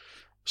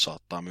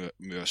saattaa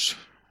myös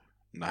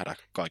nähdä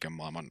kaiken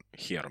maailman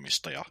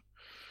hieromista ja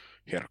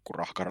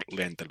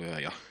herkkurahkalentelyä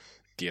ja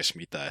ties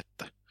mitä,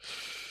 että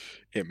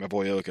emme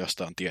voi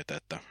oikeastaan tietää,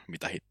 että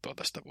mitä hittoa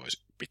tästä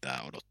voisi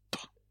pitää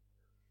odottaa.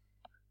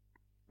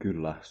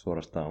 Kyllä,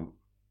 suorastaan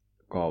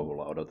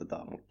kauhulla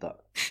odotetaan, mutta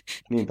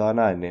niin tai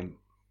näin, niin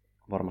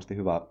varmasti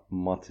hyvä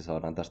matsi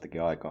saadaan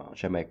tästäkin aikaan.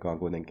 Shemeikka on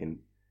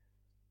kuitenkin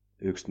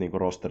yksi niin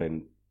kuin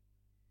rosterin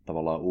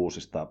tavallaan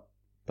uusista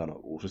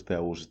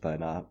ja uusista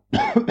enää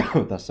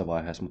tässä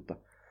vaiheessa, mutta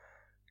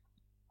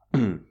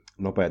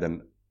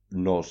nopeiten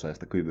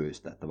nousseista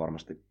kyvyistä, että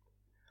varmasti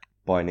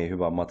painii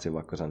hyvän matsin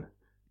vaikka sen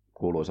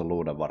kuuluisan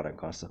luudenvarren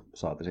kanssa,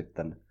 saati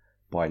sitten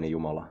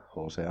painijumala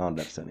H.C.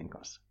 Andersenin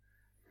kanssa.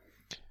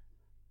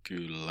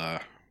 Kyllä,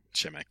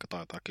 Shemeikka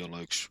taitaakin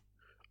olla yksi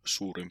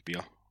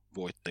suurimpia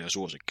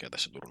voittajasuosikkeja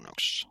tässä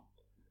turnauksessa.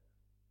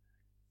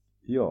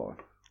 Joo,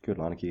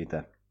 kyllä ainakin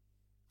itse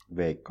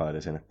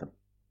veikkailisin, että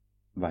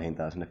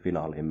vähintään sinne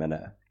finaaliin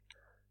menee.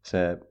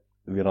 Se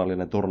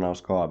virallinen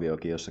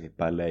turnauskaaviokin jossakin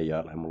päin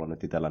leijailee. Mulla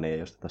nyt itselläni ei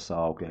ole sitä tässä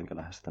auki, enkä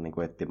lähde sitä niin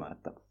kuin etsimään,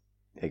 että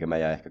eikä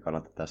meidän ehkä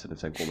kannata tässä nyt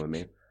sen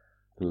kummemmin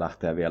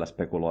lähteä vielä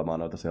spekuloimaan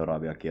noita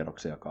seuraavia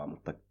kierroksiakaan,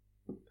 mutta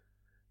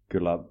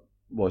kyllä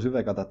voisi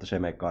veikata, että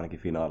Shemeikka ainakin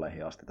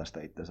finaaleihin asti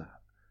tästä itsensä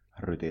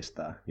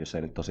rytistää, jos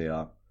ei nyt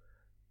tosiaan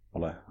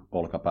ole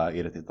olkapää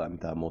irti tai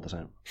mitään muuta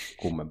sen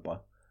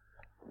kummempaa.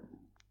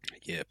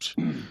 Jeps.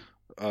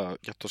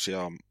 Ja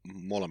tosiaan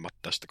molemmat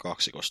tästä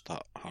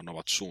kaksikostahan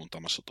ovat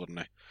suuntaamassa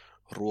tuonne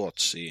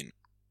Ruotsiin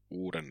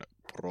uuden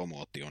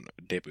promootion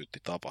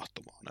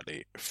debyyttitapahtumaan,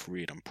 eli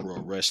Freedom Pro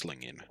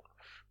Wrestlingin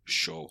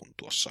showhun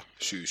tuossa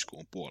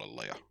syyskuun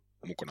puolella, ja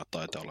mukana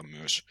taitaa olla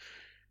myös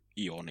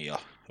Ioni ja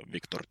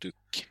Viktor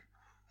Tykki.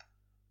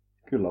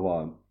 Kyllä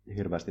vaan,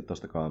 hirveästi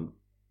tostakaan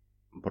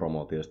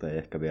promootiosta ei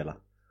ehkä vielä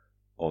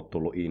ole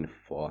tullut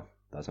infoa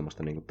tai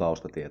semmoista niin kuin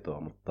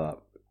taustatietoa,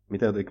 mutta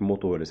miten jotenkin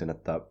mutuilisin,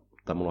 että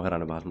tai mulla on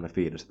herännyt vähän semmoinen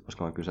fiilis, että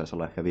koska on kyseessä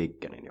olla ehkä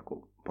Vikkenin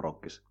joku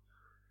prokkis.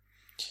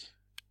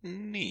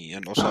 Niin,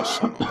 en osaa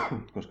sanoa.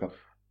 Koska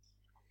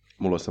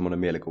mulla olisi semmoinen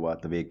mielikuva,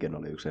 että Weekend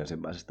oli yksi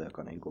ensimmäisistä,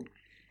 joka niin kuin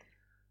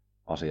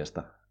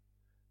asiasta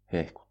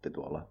hehkutti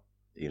tuolla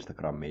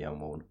Instagramin ja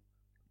muun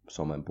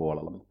somen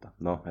puolella, mutta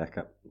no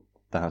ehkä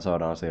tähän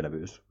saadaan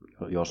selvyys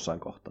jossain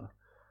kohtaa.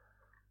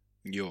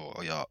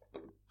 Joo, ja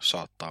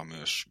saattaa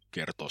myös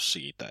kertoa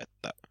siitä,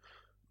 että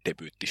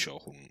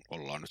debyyttishowhun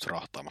ollaan nyt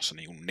rahtaamassa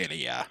niin kuin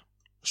 4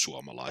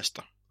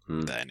 suomalaista,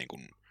 mitä ei niin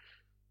kuin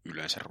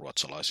yleensä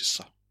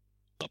ruotsalaisissa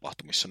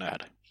tapahtumissa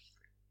nähdä.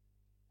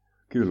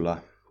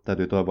 Kyllä.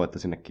 Täytyy toivoa, että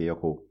sinnekin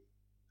joku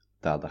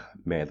täältä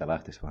meiltä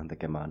lähtisi vähän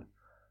tekemään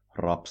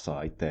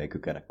rapsaa. Itse ei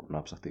kykene, kun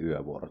napsahti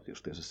yövuorot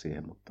justiinsa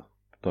siihen, mutta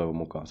toivon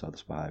mukaan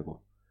saataisiin vähän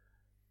joku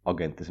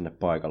agentti sinne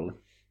paikalle.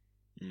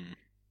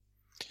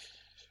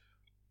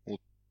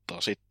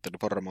 Mutta sitten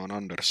varmaan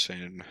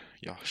Andersen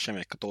ja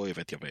Shemeikka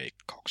toiveet ja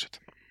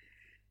veikkaukset.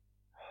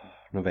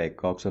 No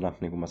veikkauksena,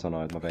 niin kuin mä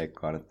sanoin, että mä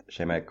veikkaan, että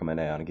Shemeikka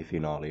menee ainakin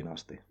finaaliin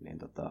asti. Niin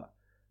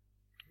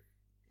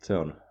se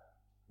on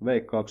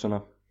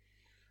veikkauksena.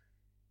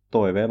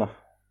 Toiveena.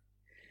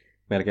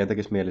 Melkein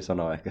tekisi mieli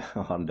sanoa ehkä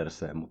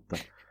Andersen, mutta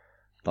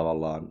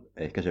tavallaan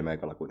ehkä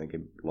Shemeikalla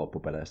kuitenkin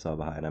loppupeleissä on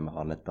vähän enemmän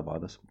annettavaa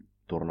tässä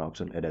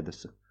turnauksen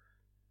edetessä.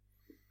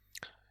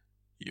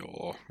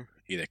 Joo,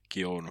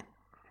 itsekin on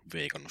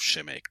veikannut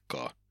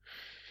Shemeikkaa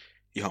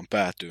ihan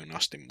päätyyn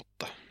asti,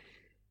 mutta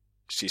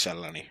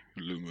sisälläni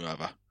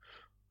lymyävä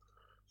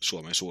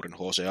Suomen suurin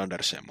H.C.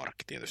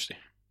 Andersen-markki tietysti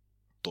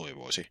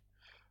toivoisi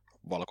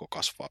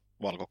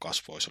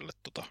valkokasvoiselle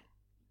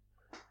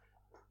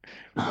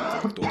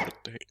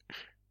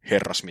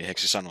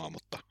herrasmieheksi sanoa,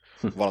 mutta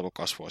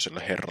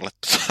valkokasvoiselle herralle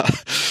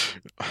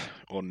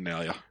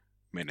onnea ja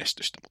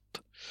menestystä,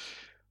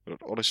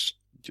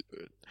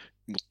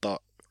 mutta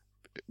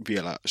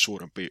vielä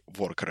suurempi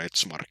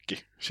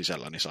Workrates-markki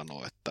sisälläni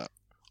sanoo, että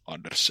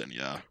Andersen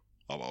jää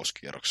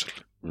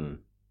avauskierrokselle.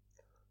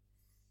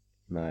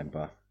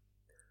 Näinpä.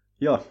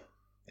 Ja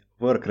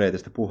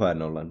Workrateista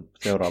puheen ollen,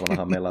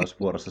 seuraavanahan meillä olisi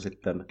vuorossa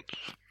sitten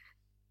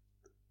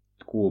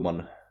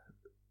kuuman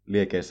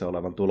liekeissä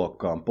olevan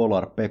tulokkaan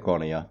Polar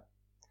Pekon ja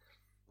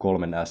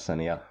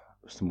 3S:n ja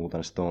Smooth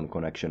 & Stone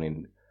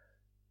Connectionin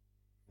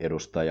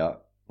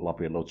edustaja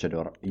Lapin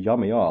Luchador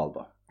Jami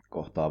Aalto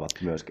kohtaavat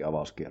myöskin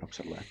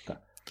avauskierroksella.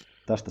 Että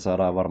tästä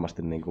saadaan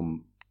varmasti niin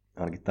kuin,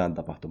 ainakin tämän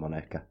tapahtuman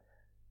ehkä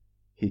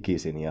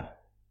hikisin ja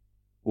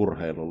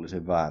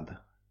urheilullisin vääntö.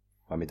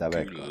 Vai mitä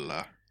veikkaa?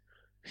 Kyllä.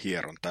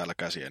 Hieron täällä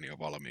käsiäni jo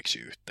valmiiksi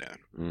yhteen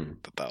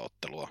tätä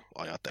ottelua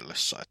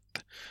ajatellessa,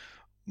 että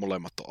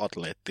molemmat on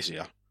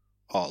atleettisia.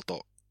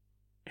 Aalto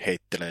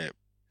heittelee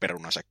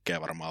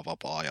perunasäkkejä varmaan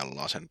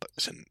vapaa-ajallaan,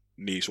 sen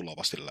niin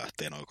sulavasti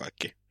lähtee noin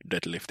kaikki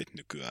deadliftit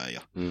nykyään,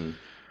 ja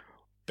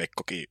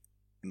Pekkokin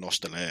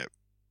nostelee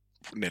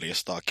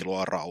 400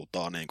 kiloa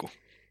rautaa niin kuin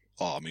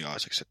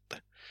aamiaiseksi,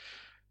 että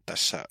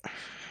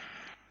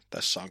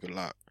tässä on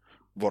kyllä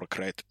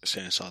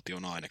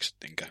Workrate-sensaation ainekset,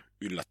 enkä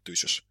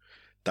yllättyisi, jos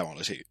tämä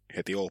olisi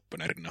heti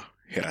openerina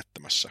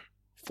herättämässä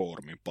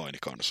foorumin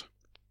painikansa.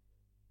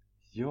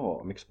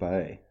 Joo, miksipä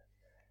ei.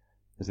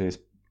 Ja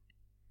siis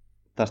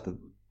tästä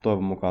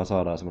toivon mukaan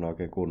saadaan semmoinen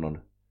oikein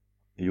kunnon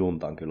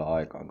juntan kyllä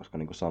aikaan, koska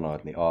niin kuin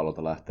sanoit, niin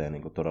Aallolta lähtee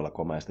niin kuin todella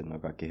komeasti nuo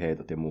kaikki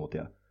heitot ja muut.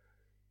 Ja,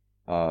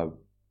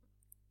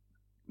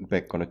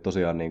 Pekko nyt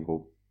tosiaan, niin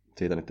kuin,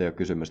 siitä nyt ei ole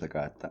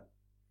kysymystäkään, että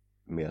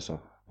mies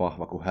on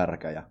vahva kuin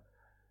härkä.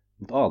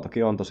 Mutta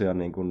Aaltokin on tosiaan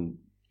niin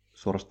kuin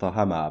suorastaan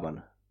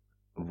hämäävän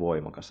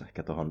voimakas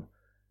ehkä tuohon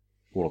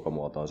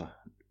ulkomuotoonsa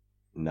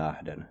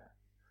nähden,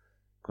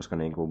 koska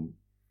niin kuin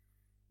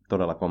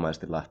todella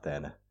komeasti lähtee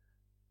ne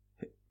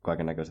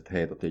kaikennäköiset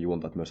heitot ja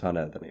juntat myös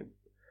häneltä, niin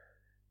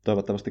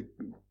toivottavasti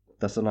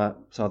tässä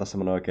saataisiin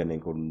semmoinen oikein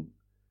niin kuin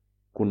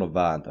kunnon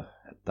vääntö,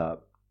 että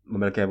mä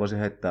melkein voisin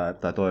heittää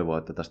tai toivoa,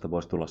 että tästä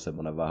voisi tulla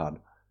semmoinen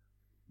vähän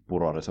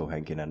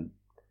purorisuhenkinen,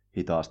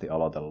 hitaasti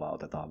aloitellaan,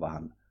 otetaan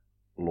vähän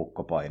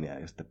lukkopainia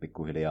ja sitten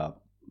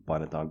pikkuhiljaa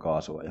painetaan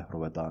kaasua ja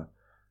ruvetaan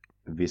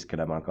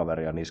viskelemään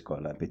kaveria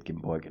niskoilleen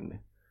pitkin poikin.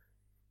 Niin.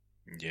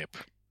 Jep.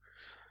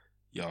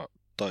 Ja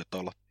taitaa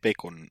olla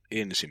Pekon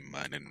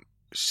ensimmäinen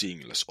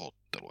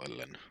singles-ottelu,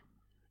 ellen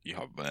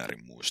ihan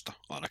väärin muista,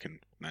 ainakin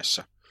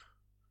näissä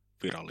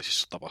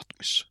virallisissa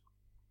tapahtumissa.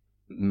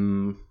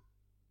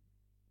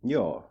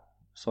 Joo,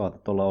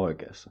 saatat olla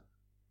oikeassa.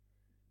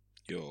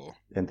 Joo.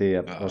 En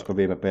tiedä, olisiko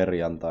viime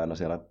perjantaina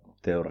siellä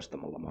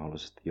teurastamolla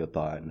mahdollisesti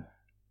jotain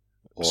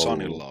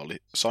ollut.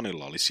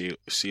 Sanilla oli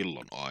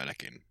silloin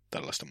ainakin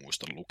tällaista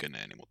muistan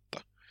lukeneeni,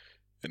 mutta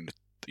en nyt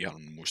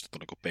ihan muista,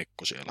 oliko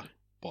Pekko siellä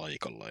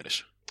paikalla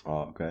edes.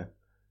 Okei.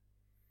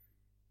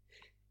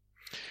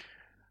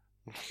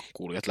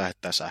 Kuulijat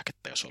lähettää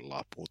sähkettä, jos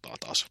puhutaan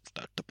taas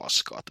täyttä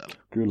paskaa täällä.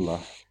 Kyllä,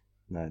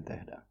 näin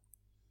tehdään.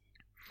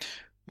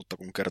 Mutta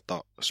kun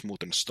kerta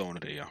Smooth &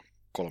 Stone ja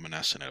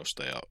 3S:n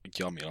edustaja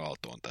Jami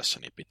Aalto on tässä,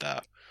 niin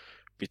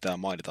pitää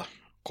mainita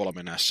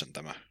 3S:n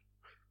tämä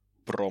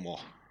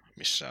promo,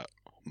 missä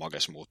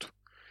Magesmooth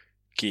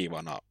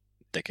kiivana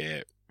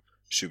tekee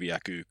syviä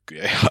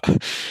kyykkyjä ja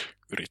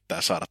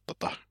yrittää saada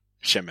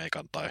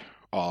Shemeikan tai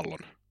Aallon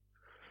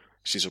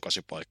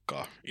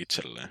sisukasipaikkaa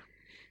itselleen.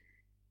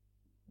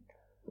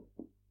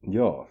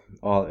 Joo,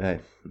 hei,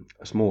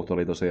 Smooth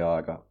oli tosiaan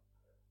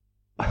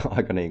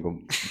aika niin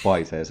kuin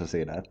paiseessa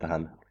siinä, että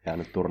hän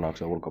jäänyt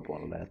turnauksen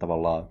ulkopuolelle. Ja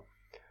tavallaan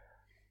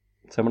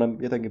semmoinen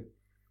jotenkin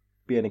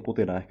pieni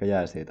kutina ehkä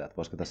jäi siitä, että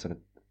voisiko tässä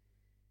nyt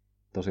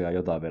tosiaan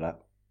jotain vielä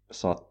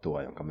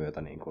sattua, jonka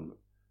myötä niin kuin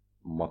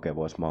Make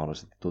voisi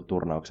mahdollisesti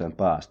turnaukseen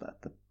päästä.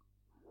 Että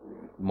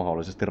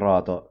mahdollisesti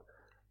Raato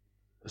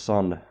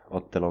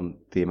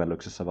San-ottelun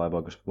tiimellyksessä vai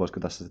voisiko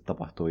tässä sitten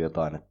tapahtua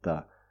jotain,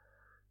 että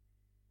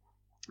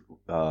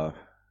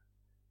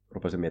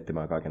rupesin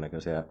miettimään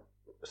kaikennäköisiä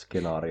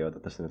skenaarioita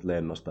tässä nyt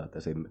lennosta, että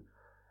esim.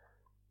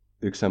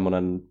 Yksi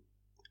semmoinen,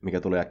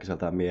 mikä tuli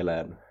äkkiseltään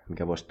mieleen,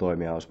 mikä voisi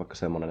toimia, olisi vaikka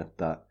semmoinen,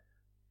 että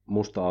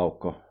musta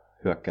aukko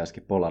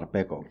hyökkääisikin Polar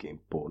Pekon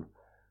kimppuun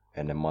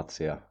ennen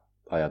matsia.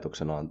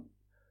 Ajatuksena on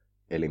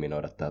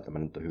eliminoida tämä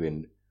tämmöinen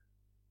hyvin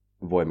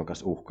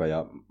voimakas uhka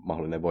ja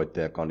mahdollinen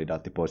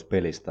voittajakandidaatti pois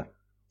pelistä.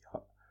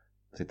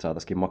 Sitten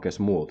saataisiin Make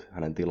Smooth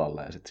hänen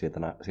tilalle ja sitten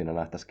siinä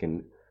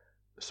nähtäisikin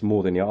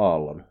Smoothin ja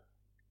Aallon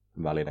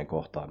välinen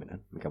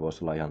kohtaaminen, mikä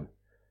voisi olla ihan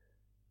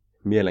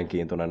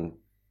mielenkiintoinen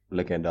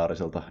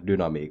legendaariselta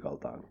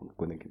dynamiikaltaan, kun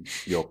kuitenkin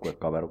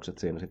joukkuekaverukset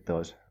siinä sitten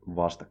olisi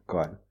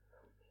vastakkain.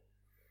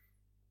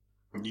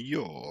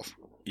 Joo,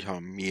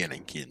 ihan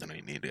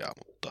mielenkiintoinen idea,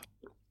 mutta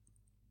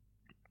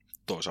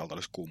toisaalta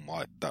olisi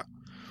kummaa, että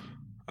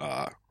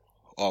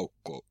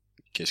Aukko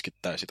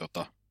keskittäisi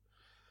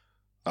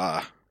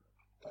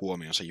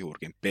huomionsa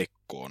juurikin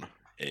Pekkoon,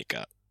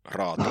 eikä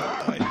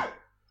Raatoon tai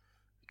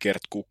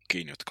Gert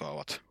Kukkiin, jotka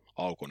ovat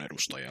Aukon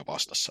edustajia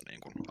vastassa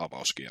niin kuin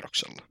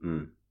avauskierroksella.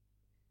 Mm.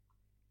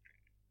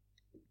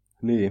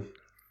 Niin,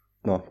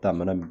 no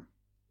tämmöinen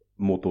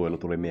mutuilu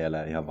tuli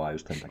mieleen ihan vain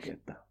just sen takia,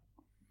 että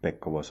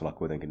Pekko voisi olla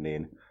kuitenkin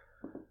niin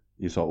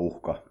iso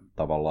uhka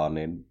tavallaan,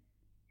 niin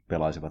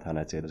pelaisivat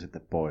hänet siitä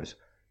sitten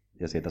pois.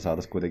 Ja siitä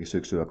saataisiin kuitenkin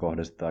syksyä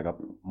kohden sitten aika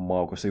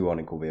maukas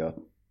juonikuvio.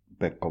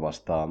 Pekko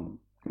vastaan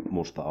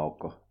musta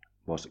aukko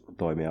voisi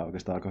toimia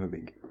oikeastaan aika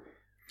hyvinkin.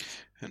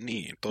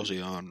 Niin,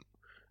 tosiaan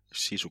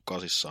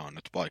Sisukasissa on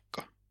nyt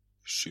vaikka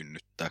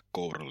synnyttää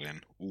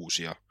kourallinen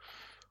uusia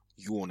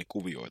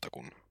juonikuvioita,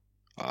 kun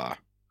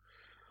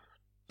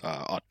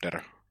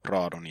Adder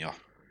Raadon ja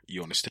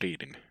Ioni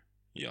Streetin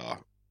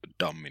ja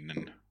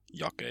Damminen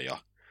Jake ja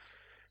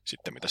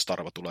sitten mitä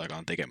Starva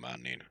tuleekaan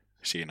tekemään, niin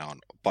siinä on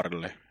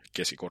parille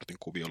keskikortin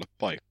kuviolle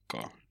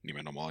paikkaa,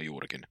 nimenomaan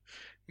juurikin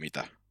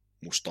mitä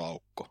musta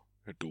aukko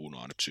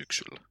duunaa nyt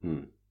syksyllä.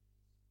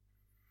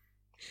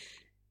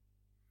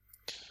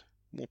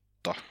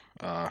 Mutta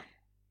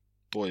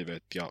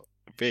toiveet ja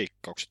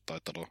veikkaukset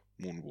taitaa olla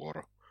mun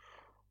vuoro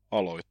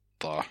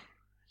aloittaa,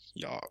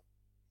 ja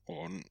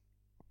on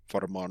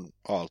varmaan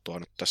Aaltoa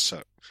nyt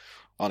tässä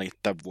ainakin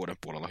tämän vuoden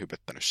puolella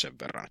hypettänyt sen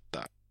verran,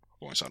 että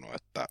voin sanoa,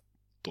 että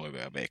toive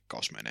ja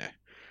veikkaus menee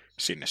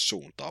sinne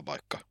suuntaan,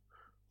 vaikka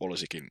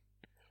olisikin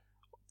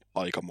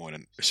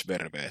aikamoinen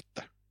sverve,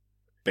 että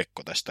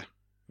Pekko tästä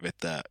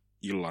vetää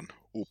illan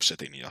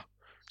upsetin ja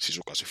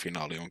Sisukasi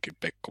finaali onkin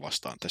Pekko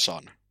vastaan The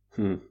Sun.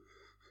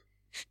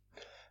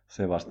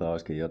 Se vasta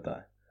olisikin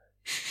jotain.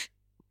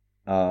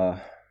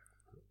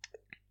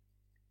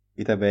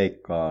 Itse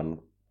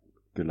veikkaan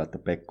kyllä, että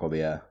Pekko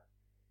vie,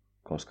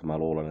 koska mä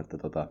luulen, että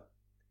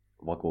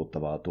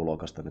vakuuttavaa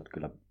tulokasta nyt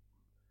kyllä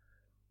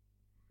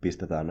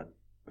pistetään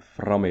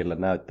Framille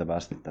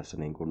näyttävästi tässä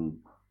niin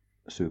kuin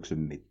syksyn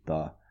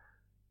mittaa.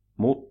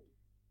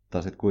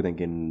 Mutta sitten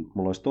kuitenkin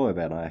mulla olisi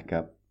toiveena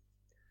ehkä,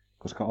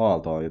 koska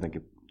Aalto on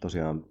jotenkin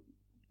tosiaan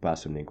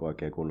päässyt niin kuin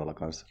oikein kunnolla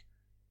kanssa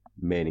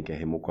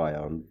meininkeihin mukaan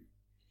ja on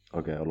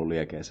oikein ollut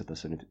liekeissä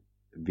tässä nyt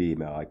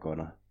viime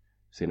aikoina.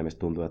 Siinä mistä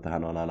tuntuu, että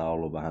hän on aina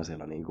ollut vähän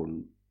siellä niin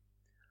kuin,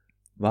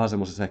 vähän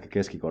semmoisessa ehkä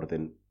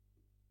keskikortin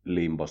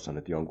limbossa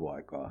nyt jonkun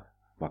aikaa,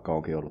 vaikka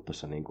onkin ollut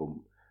tuossa niin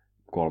kuin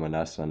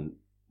 3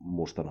 S:n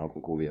mustan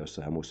aukon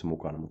kuvioissa ja muissa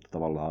mukana, mutta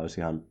tavallaan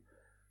olisi ihan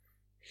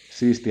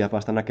siistiä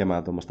päästä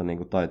näkemään tuommoista niin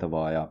kuin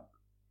taitavaa ja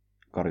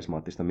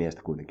karismaattista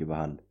miestä kuitenkin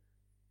vähän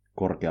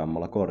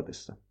korkeammalla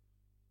kortissa.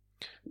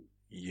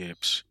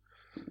 Jeps.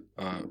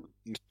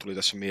 Nyt tuli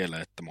tässä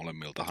mieleen, että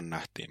molemmiltahan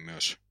nähtiin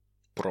myös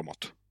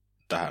promot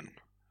tähän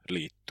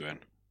liittyen.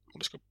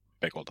 Olisiko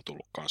Pekolta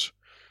tullut kans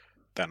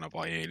tänä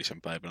vai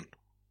eilisen päivän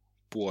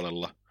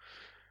puolella.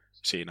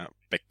 Siinä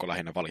Pekko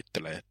lähinnä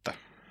valittelee, että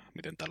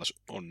miten täällä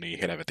on niin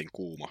helvetin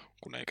kuuma,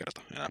 kun ei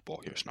kerta enää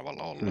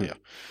Pohjoisnavalla olla. Ja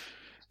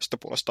sitten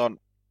puolestaan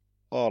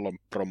Aallon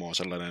promo on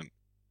sellainen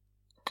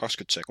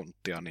 20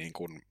 sekuntia, niin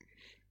kuin,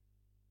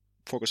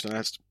 voiko sitä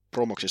näistä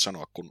promoksi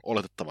sanoa, kun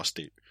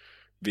oletettavasti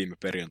viime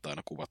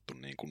perjantaina kuvattu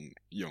niin kuin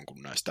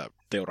jonkun näistä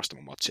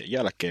teurastamomatsien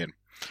jälkeen.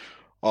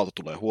 Aalto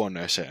tulee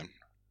huoneeseen,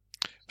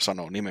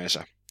 sanoo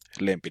nimensä,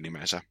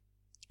 lempinimensä,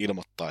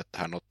 ilmoittaa, että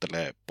hän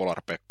ottelee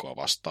Polar Pekkoa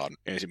vastaan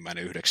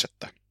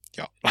 1.9.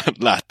 ja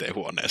lähtee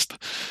huoneesta.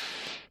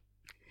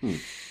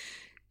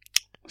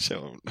 Se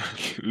on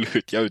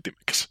lyhyt ja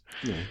ytimekäs.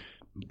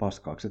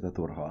 Paskaako sitä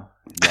turhaa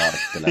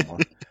jaarittelemaan?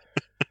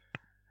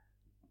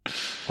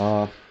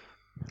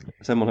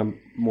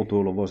 Semmoisen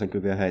mutuilun voisin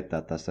kyllä vielä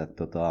heittää tässä,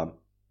 että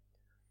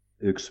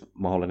yksi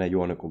mahdollinen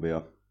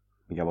juonikuvio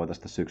mikä voi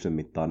tästä syksyn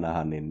mittaan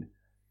nähdä, niin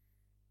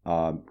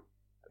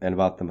en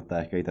välttämättä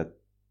ehkä itse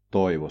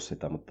toivo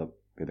sitä, mutta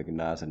jotenkin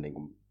näen sen niin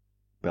kuin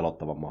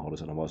pelottavan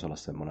mahdollisena. Voisi olla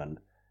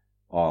semmoinen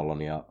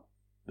aallon ja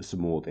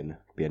smoothin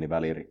pieni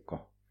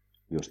välirikko.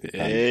 Just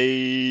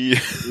ei!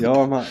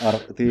 Joo, mä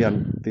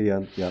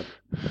tiedän ja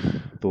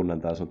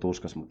tunnen tämän sun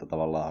tuskas, mutta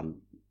tavallaan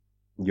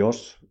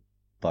jos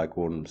tai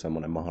kun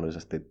semmoinen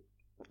mahdollisesti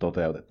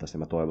toteutettaisiin,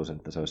 niin mä toivoisin,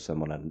 että se olisi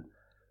semmoinen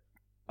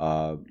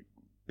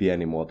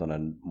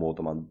pienimuotoinen,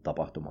 muutaman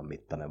tapahtuman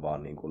mittainen,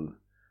 vaan niin kuin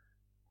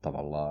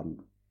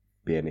tavallaan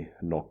pieni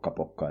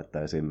nokkapokka,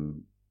 että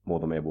esim.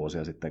 Muutamia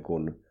vuosia sitten,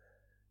 kun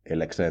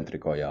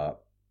Ellexentrico ja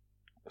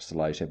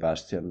Sly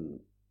Sebastian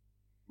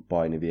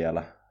paini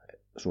vielä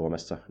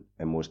Suomessa,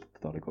 en muista,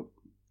 että oliko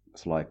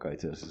Slaikka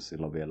itse asiassa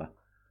silloin vielä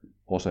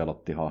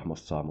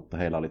Oselotti-hahmossaan, mutta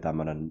heillä oli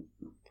tämmöinen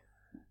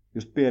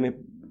just pieni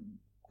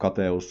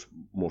kateus,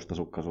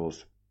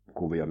 mustasukkaisuus,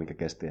 kuvio, mikä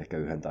kesti ehkä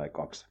 1 tai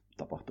 2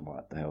 tapahtumaa,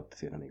 että he otti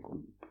siinä niin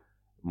kuin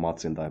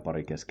matsin tai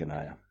pari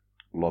keskenään, ja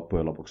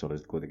loppujen lopuksi oli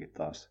sitten kuitenkin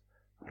taas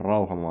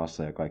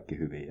rauhamaassa ja kaikki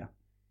hyvin, ja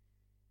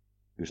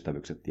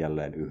ystävykset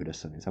jälleen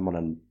yhdessä, niin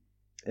semmoinen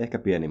ehkä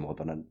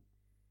pienimuotoinen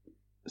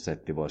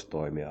setti voisi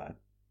toimia.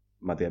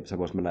 Mä tiedän, se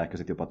voisi mennä ehkä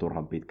sitten jopa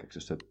turhan pitkäksi,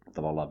 jos se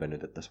tavallaan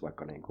venytettäisiin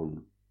vaikka niin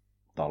kuin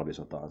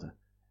talvisotaan se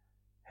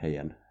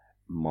heidän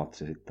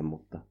matsi sitten,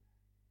 mutta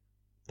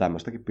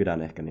tämmöistäkin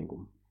pidän ehkä niin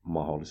kuin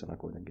mahdollisena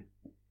kuitenkin.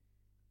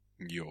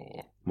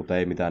 Joo. Mutta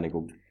ei mitään niin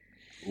kuin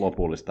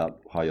lopullista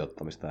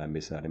hajottamista en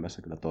missään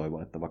nimessä kyllä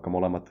toivo, että vaikka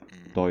molemmat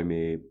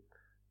toimii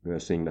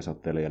myös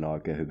singles-ottelijana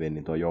oikein hyvin,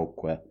 niin tuo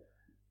joukkue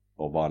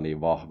on vaan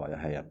niin vahva ja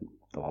heidän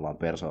tavallaan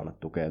persoonat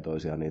tukee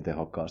toisiaan niin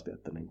tehokkaasti,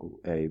 että niin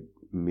kuin ei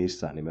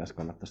missään nimessä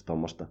kannattaisi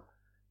tuommoista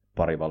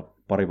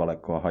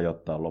parivalekkoa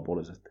hajottaa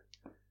lopullisesti.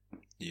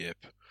 Jep.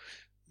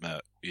 Mä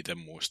itse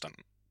muistan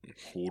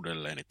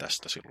huudelleeni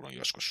tästä silloin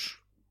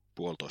joskus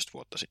 1,5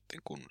 vuotta sitten,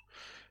 kun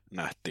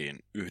nähtiin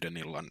yhden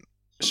illan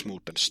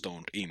Smooth and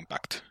Stoned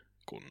Impact,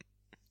 kun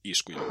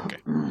iskujoukke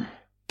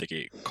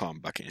teki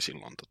comebackin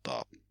silloin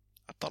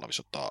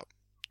talvisotaa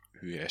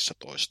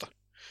 11.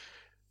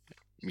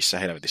 Missä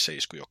helvetissä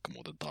iskujoukke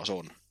muuten taas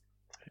on?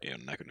 Ei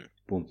ole näkynyt.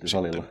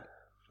 Punttisalilla.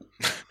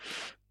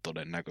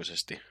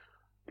 Todennäköisesti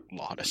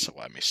Lahdessa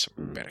vai missä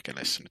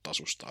perkeleessä nyt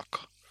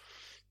asustaakaan.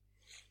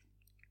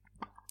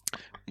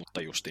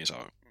 Mutta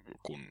justiinsa,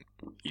 kun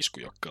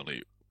iskujoukke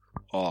oli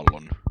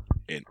Aallon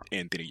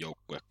entinen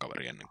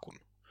joukkuekaveri ennen kuin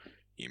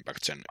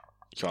Impact sen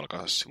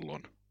jalkansa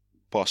silloin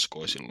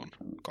paskoi silloin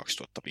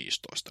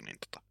 2015, niin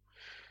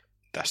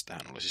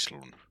tästähän olisi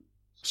silloin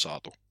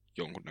saatu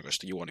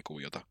jonkunnäköistä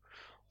juonikuviota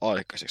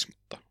aikaiseksi,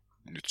 mutta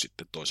nyt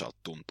sitten toisaalta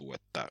tuntuu,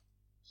 että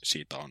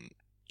siitä on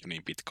jo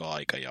niin pitkä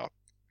aika ja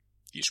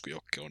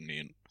iskujokke on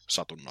niin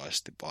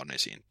satunnaisesti vaan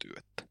esiintyy,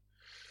 että...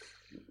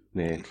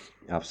 Niin,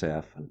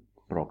 FCF,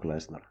 Brock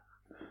Lesnar.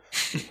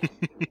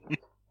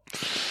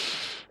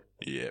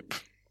 Jep.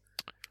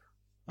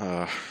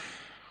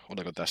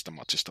 Oliko tästä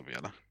matsista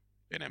vielä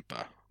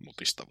enempää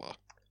mutistavaa?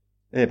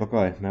 Eipä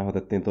kai. Me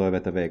otettiin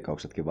toiveet ja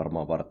veikkauksetkin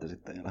varmaan vartti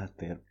sitten ja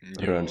lähdettiin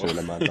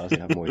rönsyilemään taas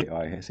ihan muihin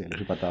aiheisiin. Eli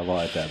hypätään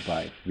vaan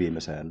eteenpäin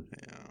viimeiseen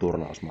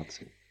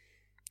turnausmatsiin.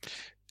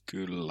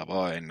 Kyllä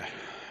vain.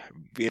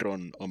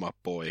 Viron oma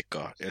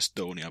poika,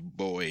 Estonia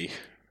Boy,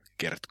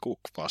 Gert Cook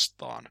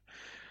vastaan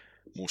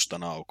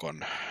mustan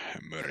aukon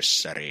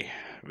mörssäri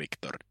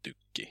Victor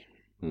Tykki.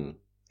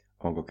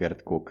 Onko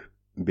Gert Cook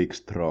Big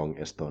Strong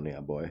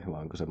Estonia Boy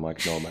vai onko se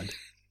Mike Nomad?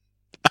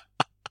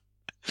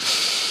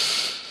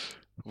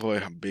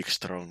 Voihan Big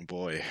Strong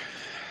Boy.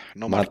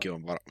 Nomadkin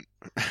on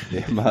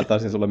Mä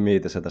taisin sulle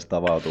miitissä tästä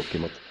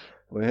avautuukin, mutta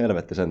voi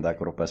helvetti sentään,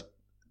 kun rupesi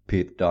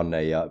Pete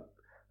Dunne ja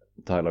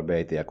Tyler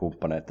Beatty ja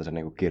kumppaneita se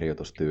niinku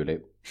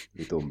kirjoitustyyli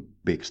vitun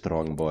Big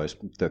Strong Boys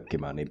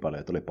tökkimään niin paljon,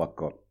 että tuli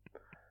pakko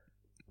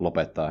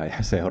lopettaa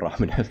heidän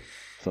seuraaminen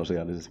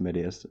sosiaalisessa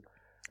mediassa.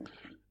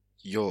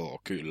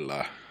 Joo,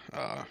 kyllä.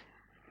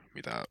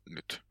 Mitä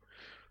nyt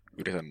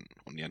yritän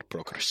on jäänyt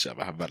progressia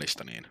vähän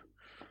välistä, niin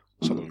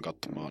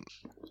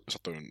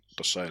satuin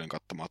tuossa eilen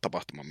katsomaan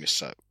tapahtuman,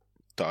 missä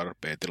Tyler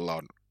Beattyllä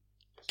on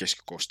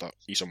keskikokoista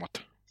isommat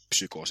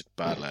psykoosit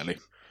päällä, eli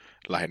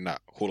lähinnä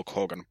Hulk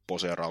Hogan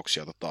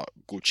poseerauksia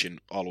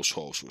Gucciin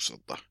alushousuissa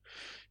ja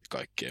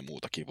kaikkea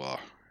muuta kivaa,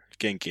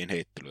 kenkien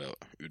heittelyä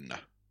ynnä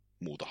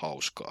muuta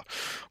hauskaa.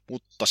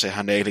 Mutta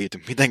sehän ei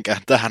liity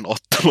mitenkään tähän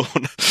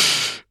otteluun,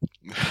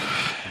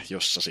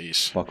 jossa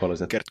siis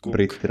pakolliset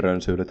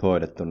brittirönsyydet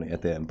hoidettu niin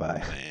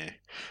eteenpäin. Nee,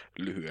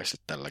 lyhyesti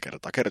tällä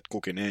kertaa. Gert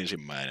Cookin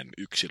ensimmäinen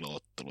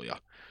yksilöottelu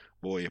ja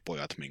voi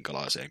pojat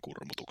minkälaiseen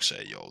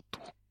kurmutukseen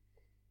joutuu.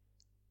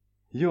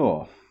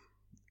 Joo.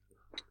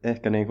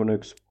 Ehkä niin kuin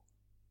yksi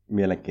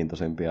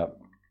mielenkiintoisimpia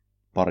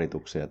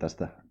parituksia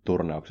tästä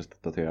turnauksesta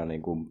tosiaan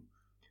niin kuin,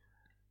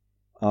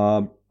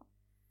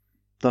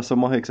 tässä on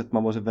mahikset,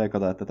 mä voisin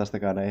veikata, että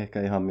tästäkään ei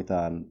ehkä ihan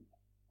mitään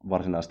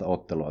varsinaista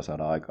ottelua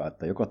saada aikaa,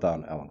 että joko tää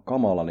on aivan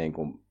kamala niin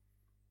kuin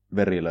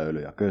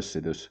verilöyly ja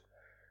kössitys,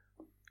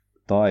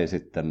 tai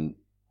sitten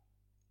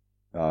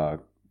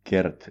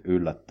Gert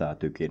yllättää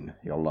Tykin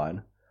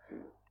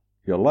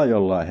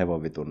jollain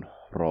hevonvitun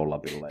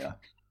roll-upilla ja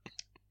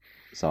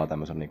saa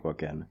tämmöisen niin kuin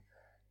oikein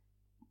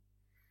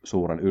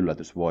suuren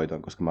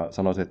yllätysvoiton, koska mä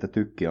sanoisin, että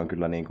Tykki on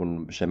kyllä niin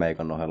kuin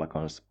Shemeikan ohella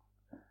kanssa,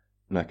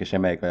 no ehkä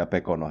Shemeika ja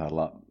Pekon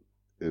ohella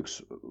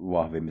yksi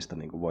vahvimmista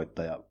niin kuin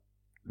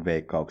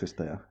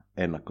voittajaveikkauksista ja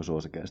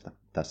ennakkosuosikeista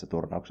tässä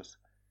turnauksessa.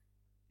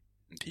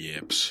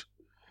 Jeps.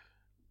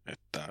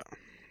 Että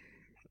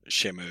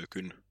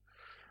Shemeykyn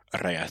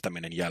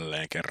räjähtäminen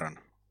jälleen kerran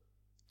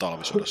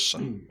talvisodassa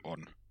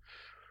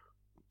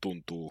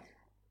tuntuu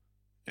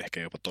ehkä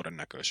jopa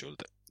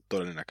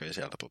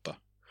todennäköiseltä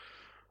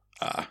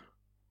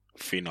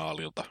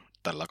finaalilta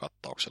tällä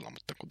kattauksella,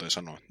 mutta kuten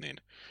sanoit, niin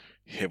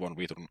hevon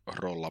vitun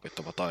roll-upit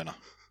ovat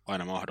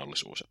aina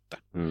mahdollisuus,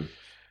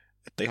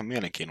 että ihan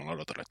mielenkiinnolla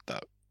odotan, että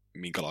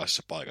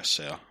minkälaisessa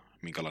paikassa ja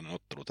minkälainen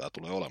ottelu tämä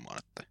tulee olemaan,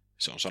 että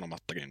se on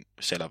sanomattakin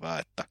selvää,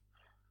 että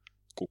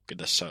Kukki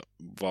tässä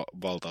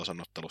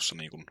valtaosan ottelussa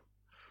niin kuin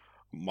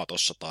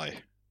matossa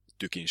tai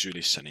Tykin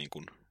sylissä niin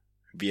kuin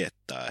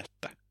viettää,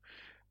 että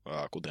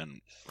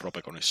kuten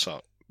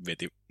Robeconissa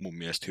veti mun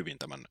mielestä hyvin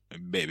tämän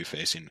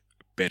Babyfacein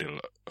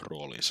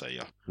peril-roolinsa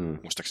ja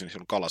muistaakseni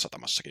silloin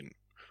Kalasatamassakin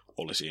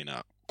oli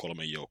siinä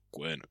 3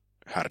 joukkueen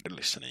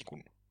härdellissä niin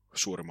kuin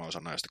suurimman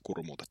osan näistä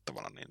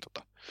kurmuutettavana, niin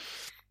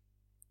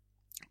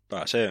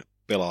pääsee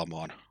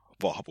pelaamaan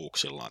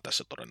vahvuuksillaan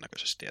tässä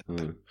todennäköisesti,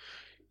 että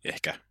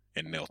ehkä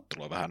ennen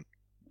ottelua vähän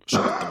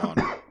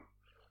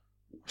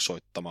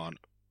soittamaan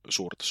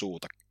suurta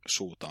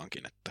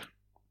suutaankin, että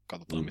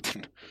katsotaan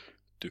miten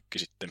Tykki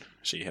sitten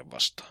siihen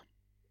vastaa.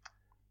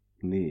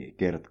 Niin,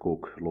 Gert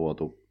Cook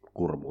luotu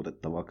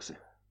kurmuutettavaksi.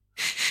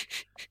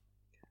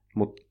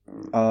 Mutta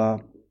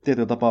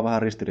tietyllä tapaa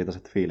vähän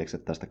ristiriitaiset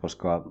fiilikset tästä,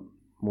 koska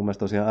mun mielestä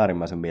tosiaan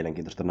äärimmäisen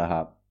mielenkiintoista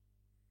nähdä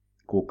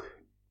Cook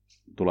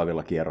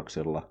tulevilla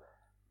kierroksilla,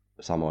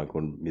 samoin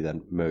kuin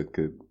miten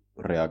Möykky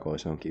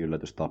reagoisi johonkin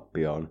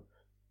yllätystappioon.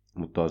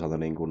 Mutta toisaalta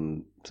niin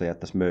kun se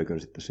jättäisi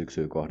Möykyn sitten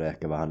syksyyn kohde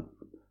ehkä vähän,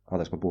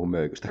 anteeksi mä puhun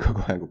Möykystä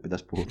koko ajan, kun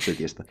pitäisi puhua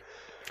Tykistä.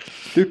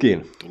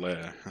 Tykin.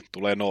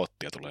 Tulee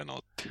noottia.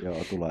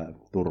 Joo, tulee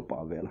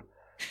turpaan vielä.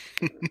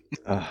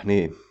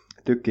 Niin,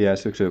 Tykki jäi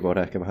syksyyn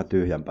kohde ehkä vähän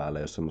tyhjän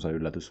päälle, jos semmoisen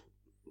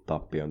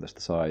yllätystappion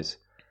tästä saisi.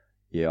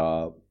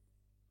 Ja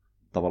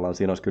tavallaan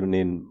siinä olisi kyllä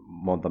niin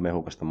monta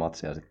mehukasta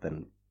matsia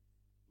sitten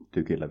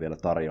Tykillä vielä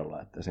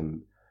tarjolla, että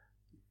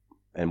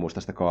en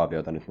muista sitä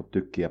kaaviota nyt, mutta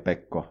Tykki ja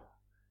Pekko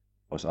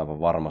olisi aivan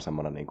varma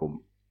semmoinen niin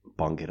kuin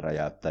pankin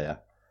räjäyttäjä.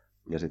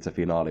 Ja sitten se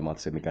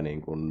finaalimatsi, mikä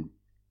niin kuin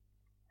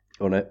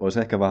olisi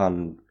ehkä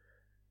vähän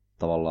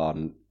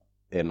tavallaan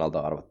ennalta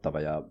arvattava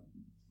ja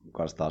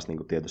kans taas niin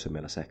kuin tietyssä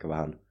mielessä ehkä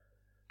vähän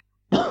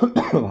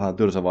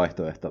tylsä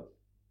vaihtoehto.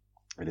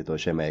 Eli toi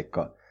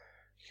Shemeikka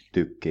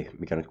Tykki,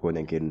 mikä nyt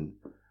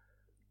kuitenkin,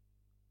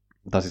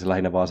 tai siis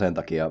lähinnä vaan sen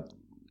takia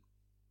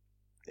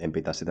en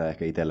pitäisi sitä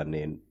ehkä itselle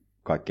niin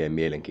kaikkein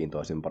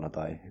mielenkiintoisimpana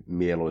tai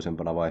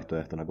mieluisimpana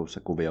vaihtoehtona, kun se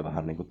kuvio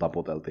vähän niin kuin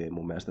taputeltiin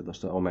mun mielestä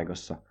tuossa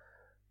Omegassa.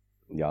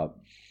 Ja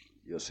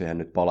jos siihen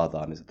nyt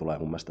palataan, niin se tulee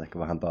mun mielestä ehkä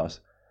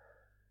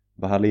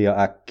vähän liian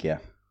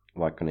äkkiä,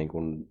 vaikka niin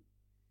kuin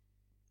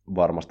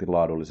varmasti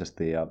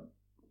laadullisesti ja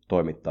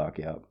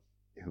toimittaakin ja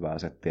hyvää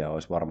settiä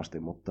olisi varmasti,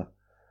 mutta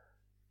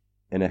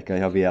en ehkä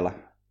ihan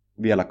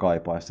vielä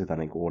kaipaisi sitä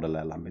niin kuin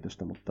uudelleen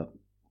lämmitystä, mutta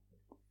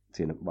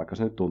siinä, vaikka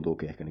se nyt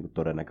tuntuukin ehkä niin kuin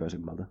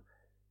todennäköisimmältä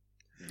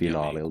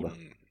finaalilta.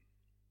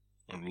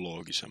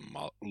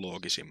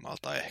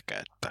 Loogisimmalta ehkä,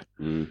 että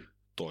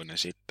toinen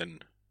sitten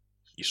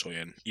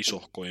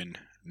isohkojen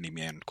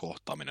nimien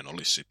kohtaaminen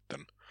olisi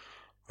sitten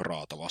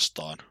Raata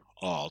vastaan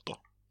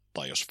Aalto,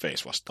 tai jos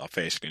Face vastaan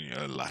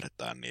Face-linjoille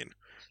lähdetään, niin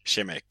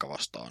Shemeikka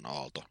vastaan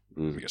Aalto,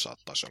 mikä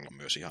saattaisi olla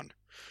myös ihan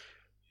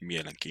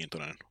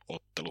mielenkiintoinen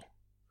ottelu.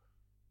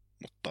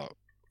 Mutta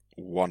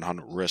One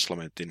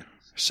Wrestlementin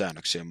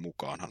säännöksien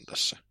mukaanhan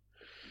tässä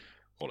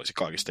olisi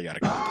kaikista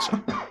järkevintä se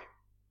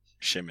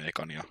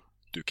Shemeikan ja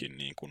Tykin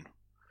niin kuin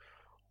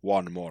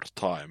one more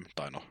time,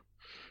 tai no,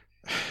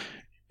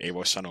 ei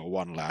voi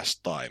sanoa one last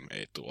time,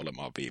 ei tule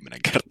olemaan viimeinen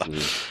kerta,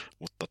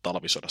 mutta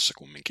talvisodassa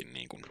kumminkin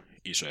niin kuin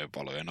isojen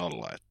valojen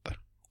alla, että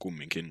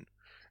kumminkin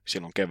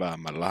silloin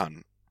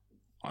keväämmällähän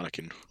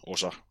ainakin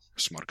osa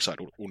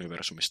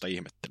Smarkside-universumista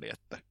ihmetteli,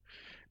 että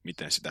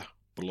miten sitä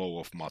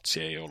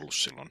blow-off-matsia ei ollut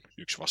silloin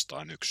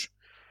 1-1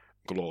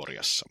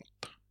 Gloriassa,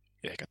 mutta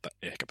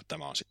ehkäpä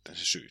tämä on sitten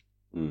se syy.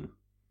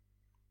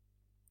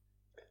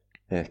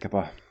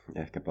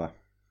 Ehkäpä.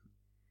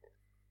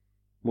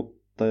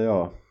 Mutta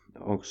joo,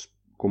 onko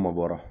kumman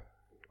vuoro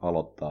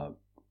aloittaa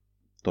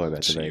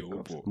toiveet ja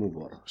veikkaukset? Mun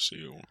vuoro.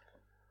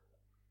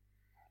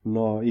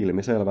 No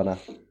ilmiselvänä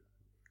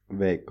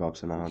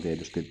veikkauksenahan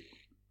tietysti,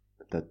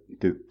 että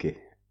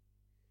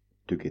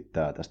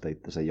tykittää tästä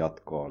itsensä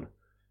jatkoon.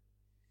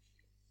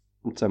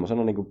 Mutta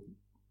semmoisena niin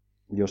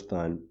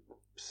jostain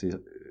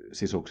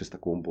sisuksista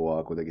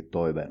kumpuaa kuitenkin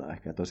toiveena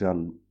ehkä.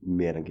 Tosiaan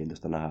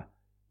mielenkiintoista nähdä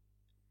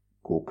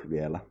Cook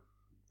vielä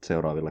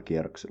seuraavilla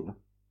kierroksilla.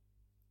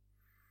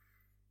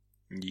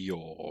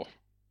 Joo.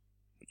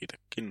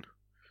 Itsekin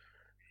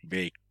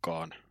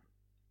veikkaan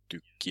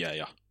Tykkiä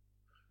ja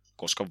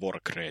koska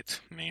Warcrate,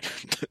 niin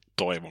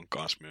toivon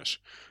kanssa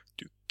myös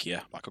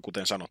tykkiä. Vaikka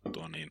kuten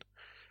sanottua, niin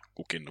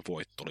kukin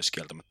voitto olisi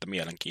kieltämättä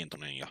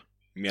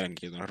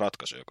mielenkiintoinen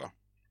ratkaisu, joka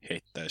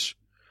heittäisi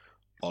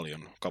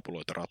paljon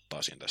kapuloita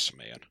rattaisiin tässä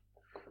meidän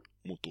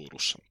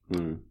mutuilussa.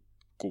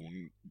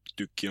 Kun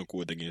tykki on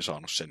kuitenkin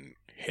saanut sen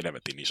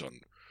helvetin ison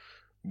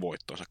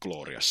voittonsa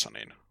Gloriassa,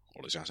 niin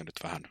olisihan se nyt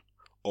vähän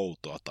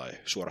outoa tai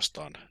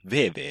suorastaan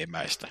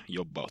VV-mäistä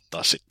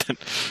jobbauttaa sitten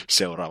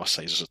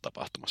seuraavassa isossa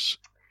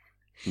tapahtumassa.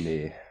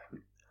 Niin.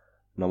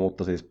 No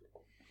mutta siis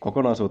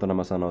kokonaisuutena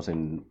mä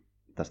sanoisin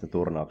tästä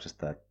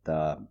turnauksesta,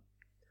 että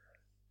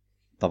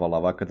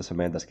tavallaan vaikka tässä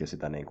mentäisikin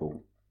sitä niin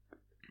kuin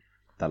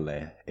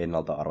tälleen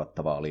ennalta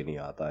arvattavaa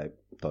linjaa tai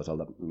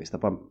toisaalta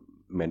mistäpä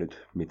me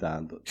nyt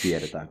mitään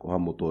tiedetään,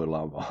 kunhan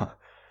mutuillaan vaan.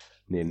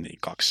 Niin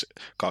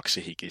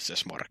kaksi hikistä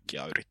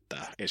smarkkia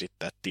yrittää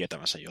esittää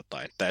tietämänsä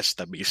jotain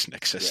tästä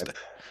bisneksestä.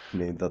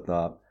 Niin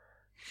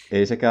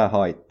ei sekään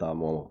haittaa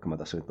mua, vaikka mä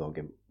tässä nyt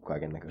onkin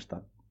kaiken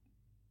näköistä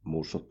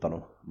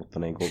mussuttanut. Mutta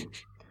niin kuin,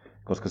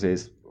 koska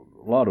siis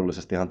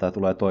laadullisestihan tämä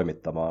tulee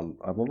toimittamaan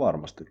aivan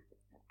varmasti,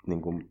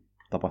 niin kuin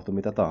tapahtuu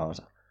mitä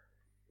tahansa.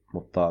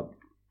 Mutta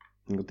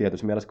niin kuin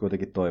tietysti mielessä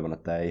kuitenkin toivon,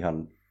 että ei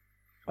ihan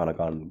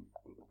ainakaan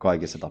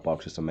kaikissa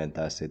tapauksissa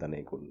mentäisi siitä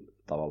niin kuin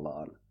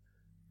tavallaan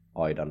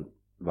aidan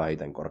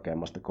vähiten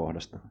korkeammasta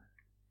kohdasta.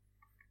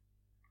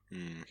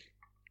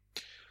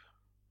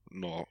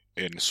 No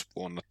ensi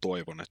vuonna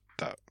toivon,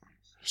 että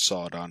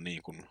saadaan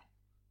niin kuin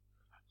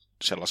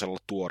sellaisella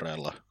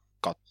tuoreella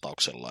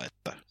kattauksella,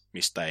 että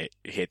mistä ei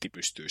heti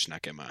pystyisi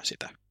näkemään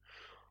sitä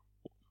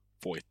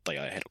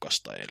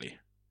voittajaehdokasta.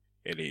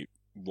 Eli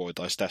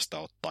voitaisiin tästä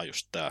ottaa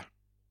just tämä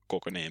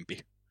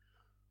kokeneempi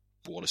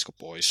puolisko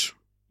pois,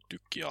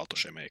 Tykki, Aalto,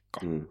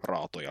 Shemeikka,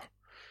 Raato ja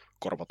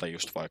korvata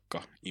just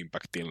vaikka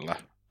Impactilla,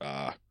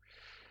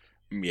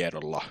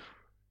 Miedolla,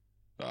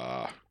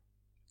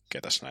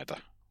 ketäs näitä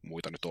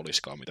muita nyt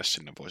olisikaan, mitä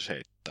sinne voisi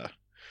heittää.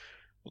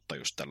 Mutta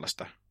just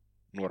tällaista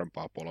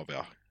nuorempaa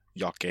polvea,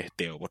 Jake,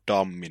 Teuvo,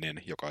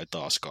 Damminen, joka ei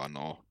taaskaan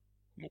ole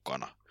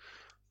mukana.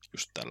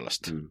 Just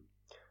tällaista.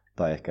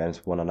 Tai ehkä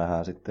ensi vuonna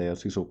nähdään sitten jo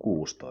Sisu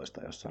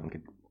 16, jossa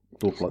onkin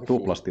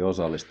tuplasti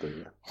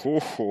osallistujia.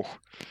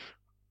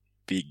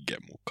 Pigge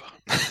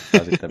mukaan.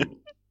 Tai sitten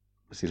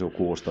Sisu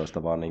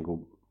 16 vaan niin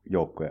kuin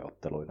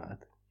joukkueotteluina.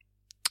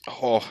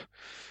 Oho.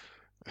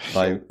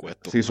 Tai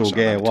Sisu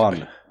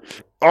G1.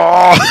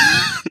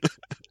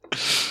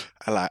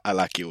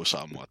 Älä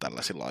kiusaa mua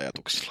tällaisilla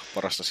ajatuksilla.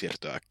 Parasta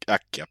siirtyä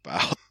äkkiä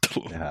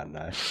pääotteluun. Tehdään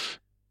näin.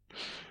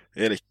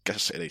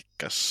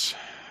 Elikkäs.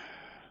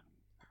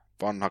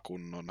 Vanha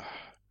kunnon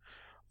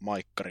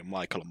Maikkari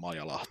Michael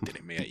Majalahti,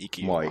 niin meidän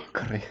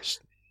Maikkari.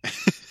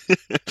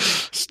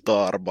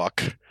 Starbuck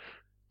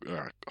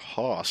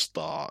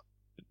haastaa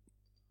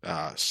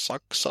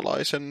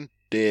saksalaisen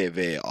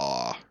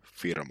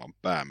DVA-firman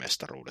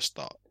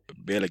päämestaruudesta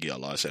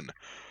belgialaisen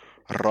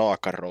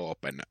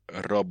Raakaroopen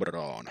Rob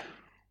Rohn.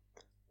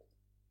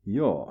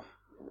 Joo.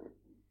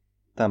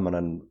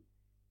 Tämmönen,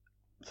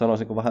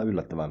 sanoisinko vähän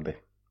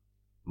yllättävämpi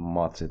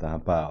matsi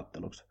tähän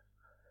pääotteluksi.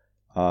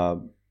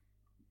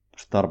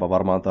 Starba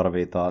varmaan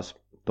tarvii taas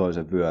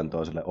toisen vyön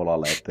toiselle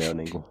olalle, ettei ole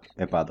niin kuin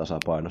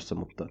epätasapainossa,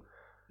 mutta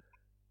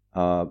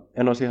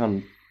en olisi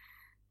ihan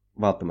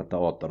välttämättä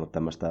odottanut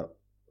tämmöistä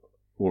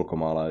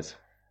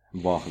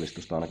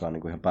ulkomaalaisvahvistusta ainakaan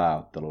niin kuin ihan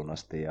pääotteluun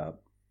asti ja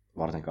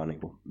varsinkaan niin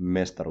kuin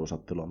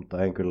mestaruusottelua,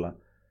 mutta en kyllä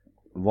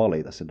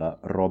valita sitä.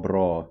 Rob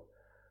Rohn,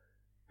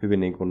 hyvin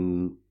niin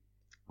kuin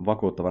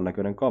vakuuttavan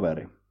näköinen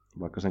kaveri,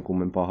 vaikka sen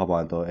kummempaa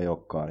havaintoa ei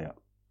olekaan ja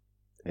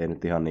ei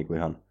nyt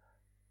ihan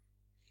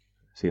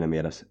siinä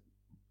mielessä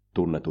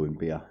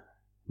tunnetuimpia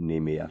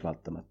nimiä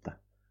välttämättä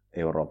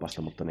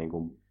Euroopasta, mutta niin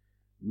kuin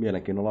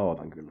mielenkiinnolla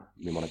odotan kyllä,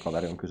 millainen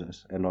kaveri on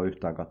kyseessä. En ole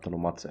yhtään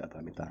katsonut matseja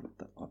tai mitään,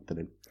 mutta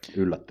ajattelin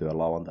yllättyä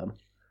lauantaina.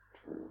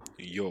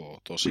 Joo,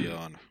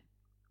 tosiaan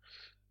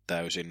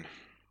täysin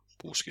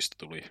puskista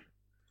tuli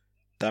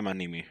tämä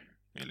nimi,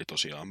 eli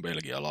tosiaan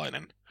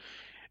belgialainen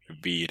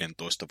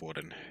 15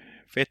 vuoden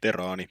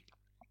veteraani,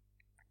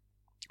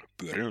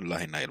 pyörinyt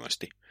lähinnä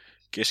ilmeisesti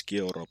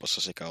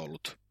Keski-Euroopassa sekä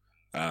ollut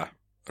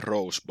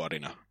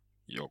Rosebudina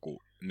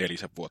joku 4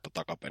 vuotta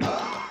takaperin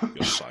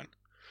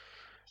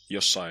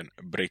jossain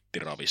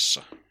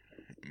brittiravissa,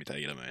 mitä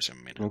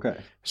ilmeisemmin. Okay.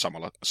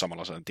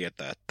 Samalla sain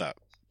tietää, että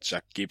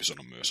Jack Gibson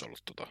on myös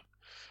ollut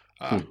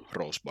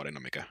Rosebudina,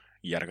 mikä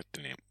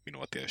järkytti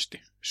minua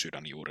tietysti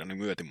sydänjuuriani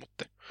myötin,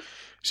 mutta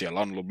siellä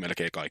on ollut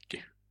melkein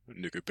kaikki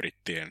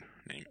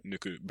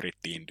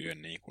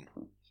nyky-britti-indyön niin kuin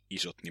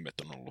isot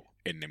nimet on ollut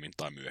ennemmin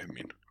tai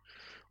myöhemmin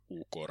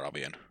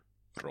UK-ravien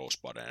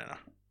Rosebudina.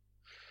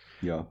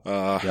 Joo,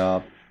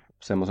 ja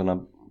semmoisena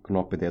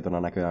knoppitietona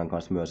näköjään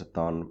myös,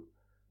 että on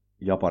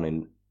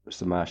Japanin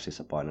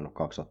Smashissa painanut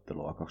 2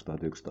 ottelua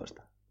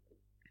 2011.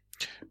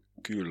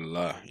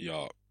 Kyllä,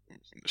 ja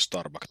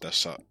Starbuck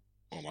tässä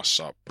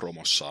omassa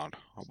promossaan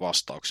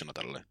vastauksena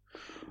tälle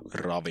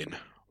Ravin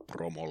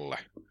promolle,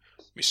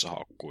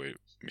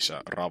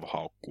 missä Rav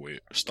haukkui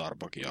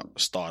Starbuckia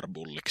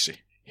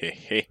Starbulliksi,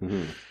 hehe.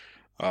 Mm-hmm.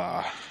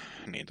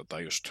 Niin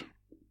just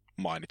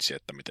mainitsi,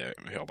 että miten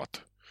he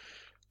ovat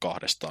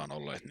kahdestaan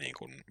olleet niin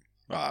kuin,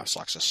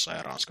 Saksassa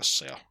ja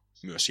Ranskassa ja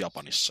myös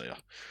Japanissa, ja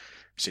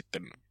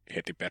sitten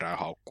heti perään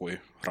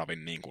haukkui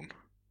Ravin niin kuin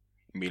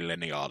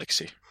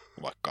milleniaaliksi,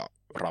 vaikka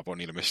Rav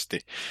on ilmeisesti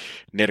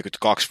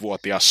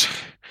 42-vuotias,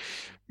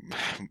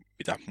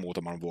 mitä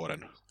muutaman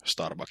vuoden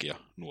Starbuckia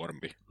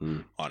nuorempi,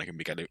 ainakin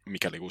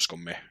mikäli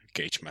uskomme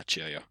Cage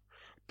Matchia ja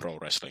Pro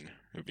Wrestling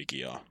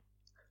Wikiaa.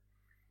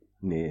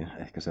 Niin,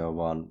 ehkä se on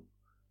vaan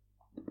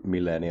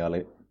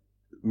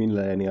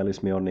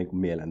millenialismi on niin kuin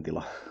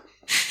mielentila.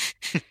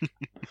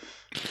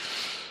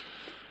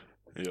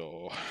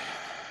 Joo.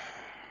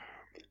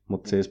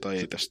 Mutta siis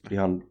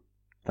ihan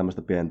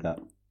tämmöistä pientä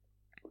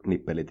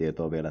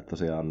nippelitietoa vielä, että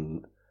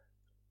tosiaan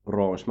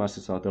Raw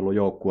Smashissa on ollut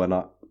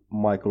joukkueena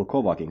Michael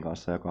Kovakin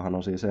kanssa, jokahan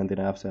on siis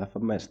entinen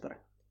FCF-mestari.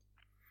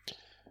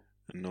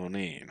 No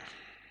niin.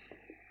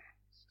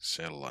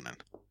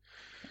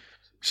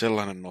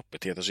 Sellainen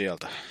noppitieto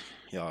sieltä.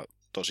 Ja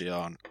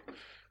tosiaan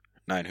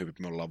näin hyvin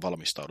me ollaan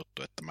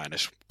valmistauduttu, että mä en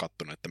edes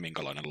kattonut, että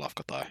minkälainen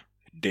lafka tai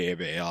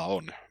DVA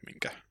on,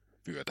 minkä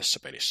vyö tässä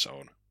pelissä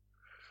on.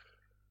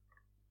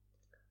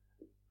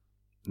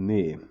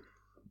 Niin.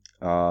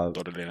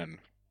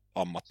 Todellinen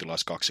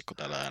ammattilaiskaksikko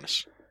täällä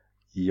äänessä.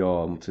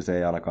 Joo, mutta siis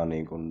ei ainakaan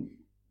niin kuin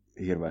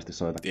hirveästi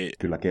soita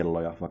kyllä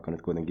kelloja, vaikka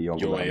nyt kuitenkin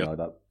jonkun verran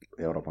noita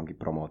Euroopankin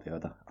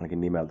promootioita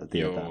ainakin nimeltä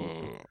tietää.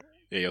 Joo,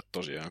 ei ole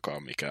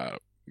tosiaankaan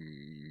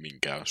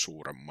minkään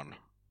suuremman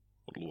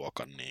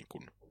luokan niin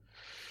kuin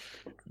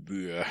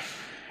vyö,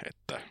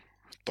 että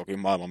toki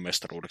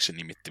maailmanmestaruudeksi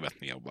nimittivät,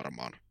 niin on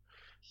varmaan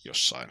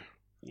jossain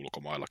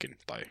ulkomaillakin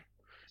tai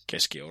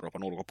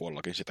Keski-Euroopan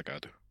ulkopuolellakin sitä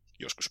käyty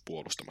joskus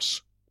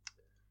puolustamassa.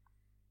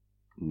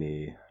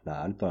 Niin,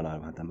 nämä nyt on aina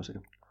vähän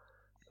tämmöisiä.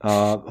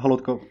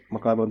 Haluatko, mä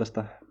kaivoin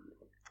tästä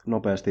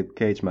nopeasti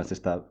Cage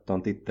Matchista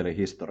tuon tittelin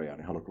historiaa,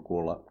 niin haluatko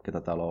kuulla,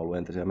 ketä täällä on ollut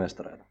entisiä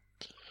mestareita?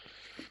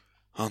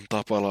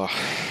 Antaa palaa.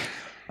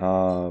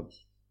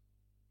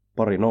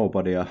 Pari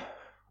nobodya,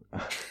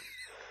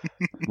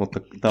 mutta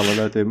täällä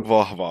löytyy...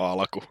 Vahva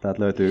alku. Täältä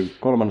löytyy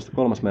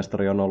kolmas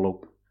mestari on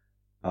ollut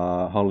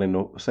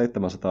hallinnut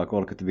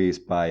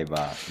 735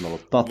 päivää. On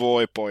ollut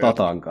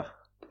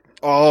Tatanka.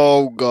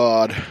 Oh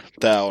god,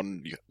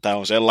 tää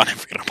on sellainen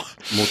firma.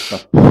 Mutta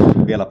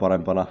vielä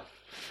parempana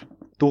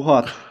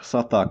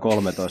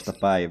 1113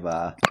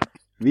 päivää.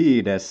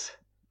 5.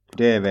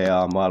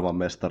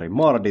 DVA-maailmanmestari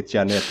Marty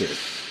Jannetty.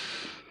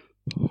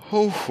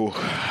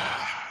 Huhhuh.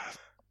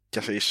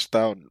 Ja siis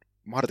tää on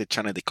Marty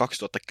Jannetty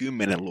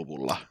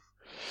 2010-luvulla.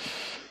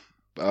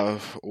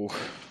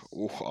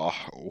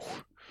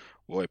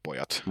 Voi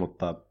pojat.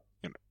 Mutta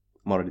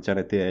Marty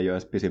Jannetty ei ole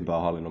edes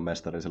pisimpään hallinnon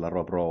mestari, sillä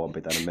Rob Rowe on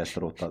pitänyt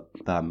mestaruutta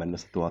tähän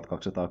mennessä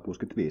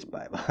 1265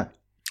 päivää.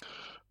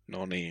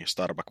 No niin,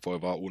 Starbuck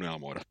voi vaan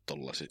unelmoida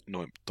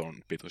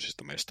ton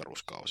pituisista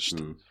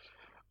mestaruuskausista.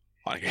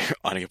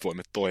 Ainakin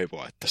voimme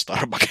toivoa, että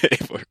Starbuck ei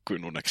voi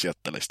kuin unneksi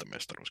jättelistä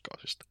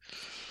mestaruuskausista.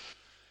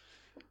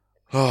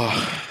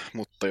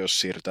 Mutta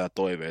jos siirrytään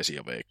toiveisiin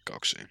ja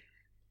veikkauksiin.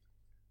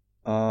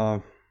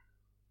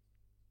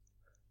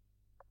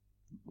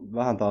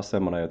 Vähän taas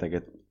semmoinen jotenkin,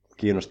 että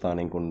kiinnostaa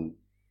niin kuin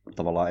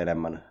tavallaan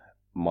enemmän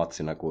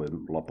matsina kuin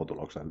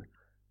lopputuloksen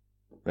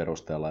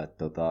perusteella.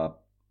 Että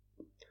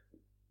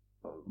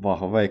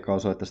vahva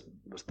veikkaus on, että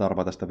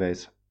Starba tästä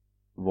veisi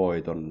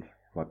voiton,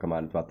 vaikka mä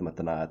en nyt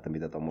välttämättä näe, että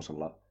mitä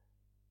tuommoisella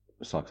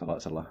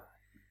saksalaisella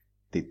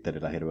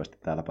tittelillä hirveästi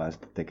täällä päin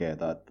sitten tekee.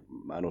 Tai että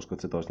mä en usko,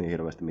 että se toisi niin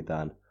hirveästi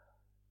mitään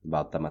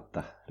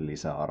välttämättä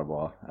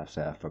lisäarvoa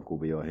FCF:n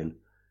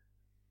kuvioihin.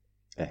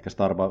 Ehkä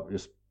Starba,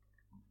 jos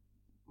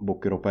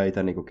Bukki rupeaa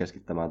itse niin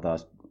keskittämään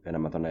taas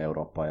enemmän tuonne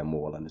Eurooppaan ja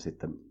muualle, niin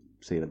sitten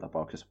siinä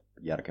tapauksessa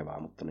järkevää,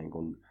 mutta niin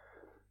kuin...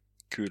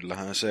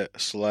 Kyllähän se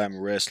Slam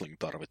Wrestling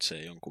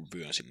tarvitsee jonkun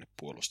vyön sinne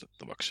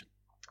puolustettavaksi.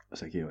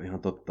 Sekin on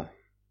ihan totta.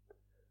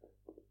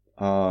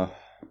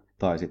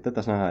 Tai sitten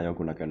tässä nähdään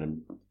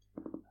jonkunnäköinen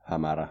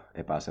hämärä,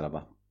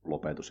 epäselvä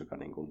lopetus, joka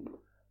niin kuin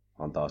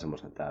antaa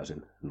semmoisen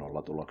täysin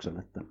nollatuloksen.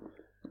 Että...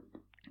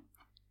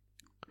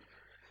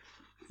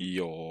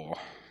 Joo.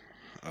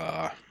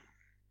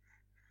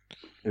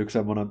 Yksi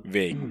semmoinen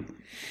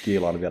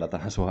kiilaan vielä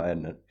tähän sua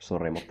ennen,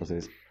 sori, mutta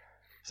siis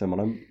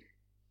semmoinen,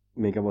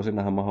 minkä voisin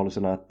nähdä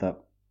mahdollisena, että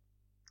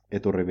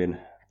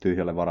eturivin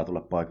tyhjälle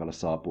varatulle paikalle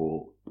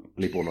saapuu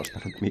lipun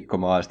nostanut Mikko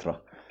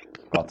Maestro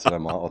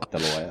katselemaan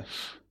ottelua ja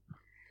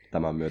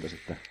tämän myötä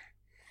sitten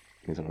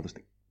niin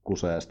sanotusti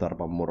kusee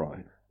Starban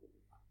muroihin.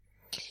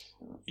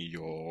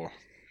 Joo,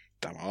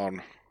 tämä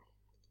on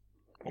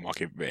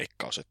omakin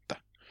veikkaus, että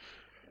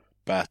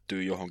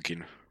päättyy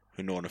johonkin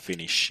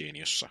non-finishiin,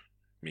 jossa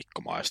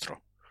Mikko Maestro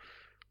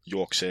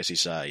juoksee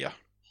sisään ja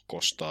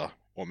kostaa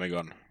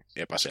Omegan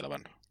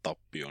epäselvän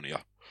tappion ja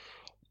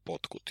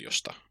potkut,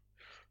 josta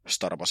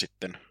Starba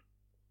sitten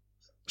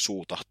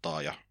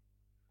suutahtaa ja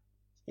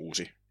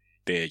uusi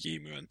TJ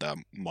myöntää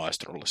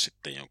Maestrolle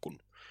sitten jonkun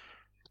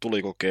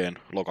tulikokeen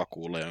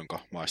lokakuulle, jonka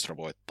Maestro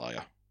voittaa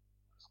ja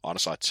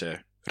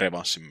ansaitsee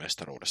revanssin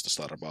mestaruudesta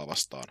Starbaa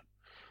vastaan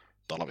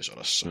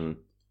talvisodassa.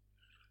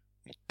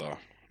 Mutta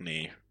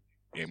niin,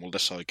 ei mulla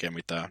tässä oikein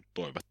mitään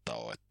toivetta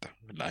ole, että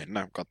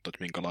lähinnä katsoa, että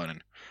minkälainen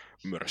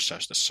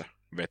mörsäys tässä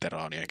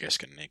veteraanien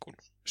kesken niin kuin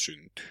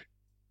syntyy.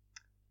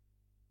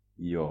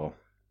 Joo.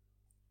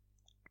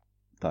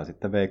 Tai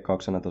sitten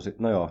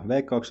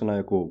veikkauksena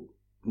joku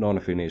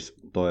non-finish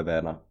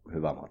toiveena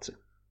hyvä matsi.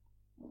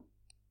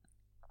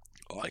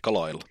 Aika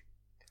lailla.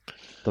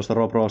 Tuosta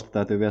Rob Rosta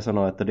täytyy vielä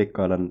sanoa, että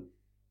dikkailen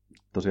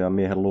tosiaan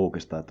miehen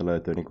luukista, että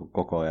löytyy niin kuin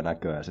koko ja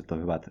näköä, ja sitten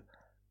on hyvät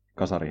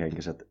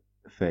kasarihenkiset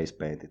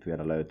facepaintit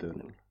vielä löytyy,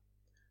 niin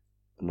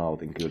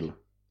nautin kyllä.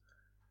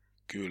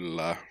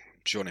 Kyllä,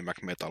 Johnny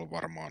McMetal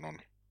varmaan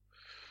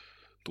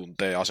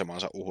tuntee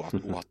asemansa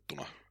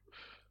uhattuna.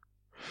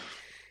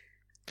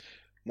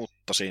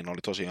 Mutta siinä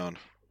oli tosiaan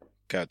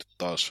käyty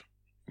taas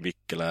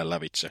vikkelään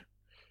lävitse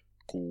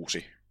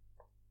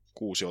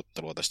kuusi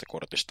ottelua tästä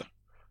kortista.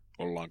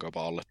 Ollaanko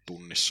jopa alle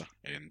tunnissa?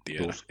 En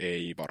tiedä.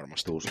 Ei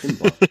varmasti.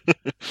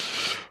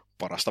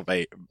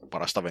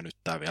 Parasta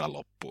venyttää vielä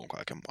loppuun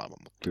kaiken maailman.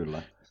 Mutta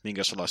kyllä.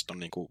 minkälaiset on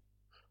niinku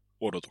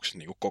odotukset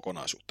niinku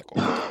kokonaisuutta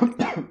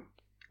kohtaan?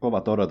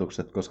 Kovat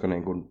odotukset, koska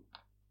niinku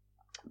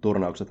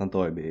turnauksethan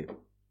toimii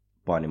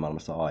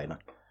painimaailmassa aina.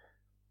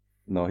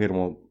 Ne on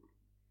hirmu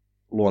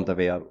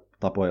luontevia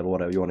tapoja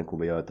luoda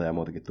juonikuvioita ja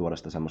muutenkin tuoda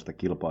sitä semmoista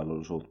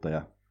kilpailullisuutta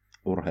ja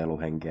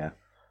urheiluhenkeä.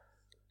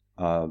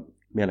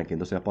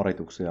 Mielenkiintoisia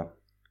parituksia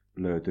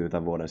löytyy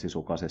tämän vuoden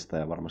sisukasista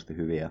ja varmasti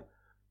hyviä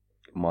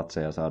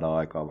matseja saadaan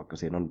aikaan, vaikka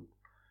siinä on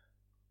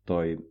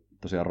toi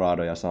tosiaan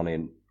Raado ja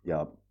Sanin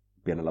ja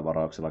pienellä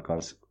varauksella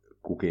kans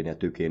Kukin ja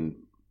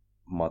Tykin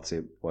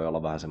matsi voi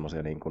olla vähän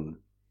semmoisia niin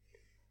kuin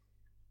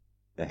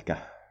ehkä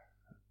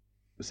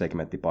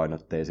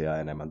segmenttipainotteisia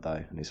enemmän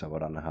tai niissä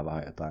voidaan nähdä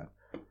vähän jotain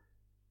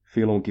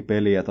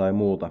filunkipeliä tai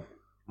muuta,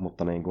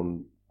 mutta niin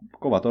kuin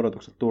kovat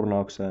odotukset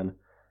turnaukseen.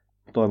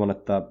 Toivon,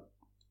 että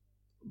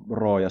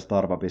Raw ja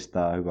Starva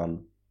pistää hyvän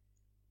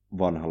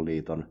vanhan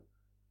liiton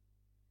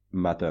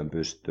mätön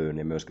pystyyn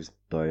ja myöskin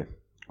toi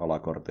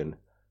alakortin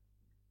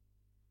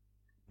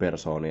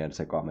persoonien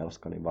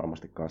sekamelska niin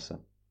varmasti kanssa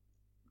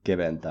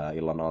keventää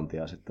illan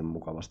antia sitten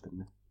mukavasti.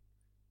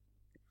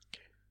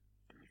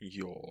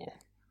 Joo.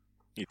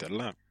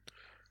 Itellä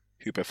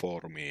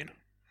hypefoorumiin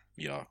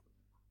ja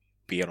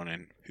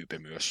pienoinen hype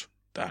myös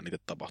tähän itse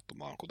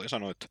tapahtumaan. Kuten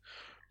sanoit,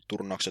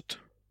 turnaukset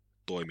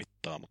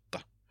toimittaa, mutta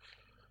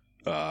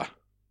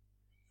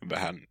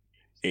vähän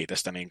ei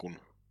tästä niin kuin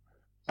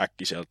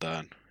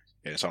äkkiseltään,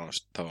 en sano,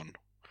 että on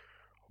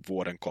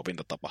vuoden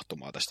kovinta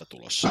tapahtumaa tästä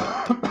tulossa.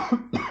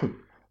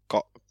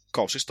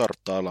 Kausi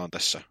starttaillaan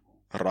tässä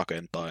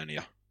rakentaen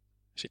ja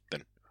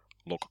sitten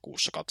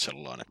lokakuussa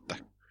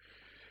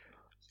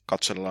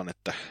katsellaan,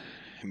 että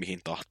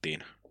mihin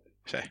tahtiin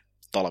se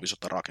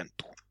talvisota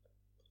rakentuu.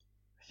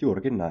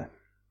 Juurikin näin.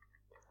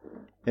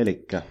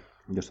 Elikkä,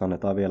 jos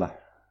annetaan vielä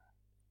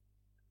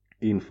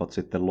infot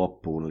sitten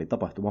loppuun, eli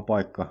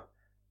tapahtumapaikka,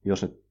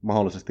 jos nyt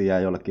mahdollisesti jää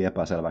jollekin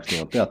epäselväksi,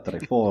 niin on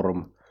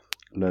Teatterifoorum,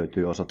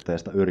 löytyy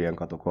osoitteesta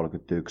Yrjönkatu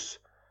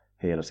 31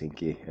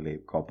 Helsinki,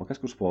 eli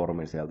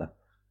kauppakeskusfoorumin sieltä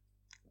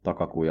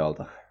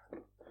takakujalta.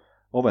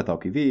 Ovet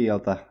auki 5:00,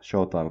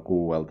 showtime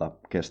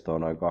 6:00, kesto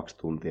on noin 2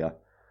 tuntia.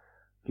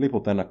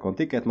 Liput ennakkoon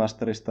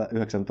Ticketmasterista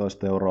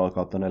 19 €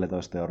 kautta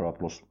 14 €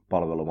 plus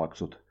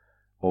palvelumaksut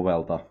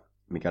ovelta,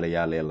 mikäli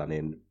jäljellä,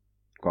 niin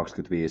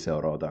 25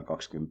 € tai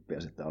 20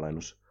 sitten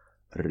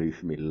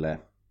alennusryhmille.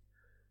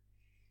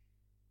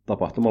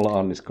 Tapahtumalla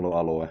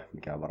anniskelualue,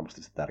 mikä on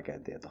varmasti se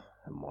tärkein tieto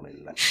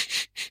monille.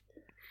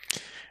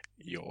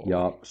 Joo,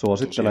 ja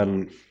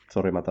suosittelen,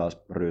 sori mä taas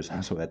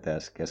ryysään sun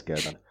etees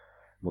keskeytän,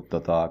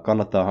 mutta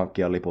kannattaa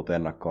hankkia liput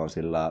ennakkoon,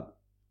 sillä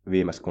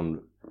viimeis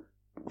kun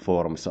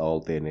foorumissa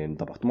oltiin, niin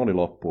tapahtuma oli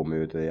loppuun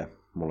myyty ja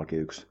mullakin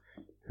yksi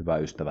hyvä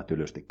ystävä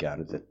tylysti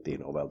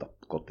käännytettiin ovelta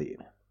kotiin.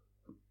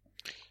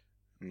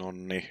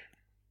 Nonni,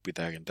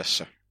 pitääkin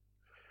tässä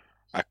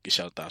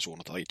äkkiseltään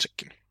suunnata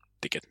itsekin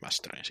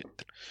Ticketmasteriin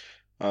sitten.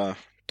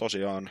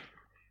 Tosiaan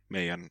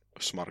meidän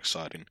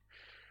Smarksidein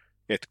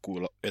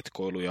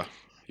etkoiluja,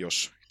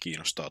 jos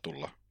kiinnostaa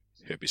tulla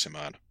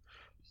höpisemään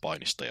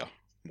painista ja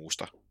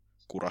muusta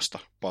kurasta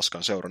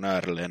paskan seuran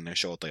äärelle ennen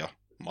showta ja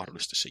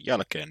mahdollisesti sen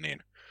jälkeen, niin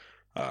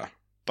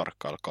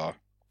tarkkailkaa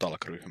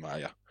Talk-ryhmää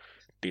ja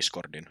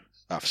Discordin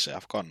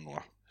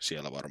FCF-kannua.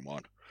 Siellä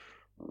varmaan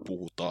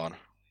puhutaan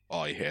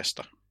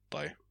aiheesta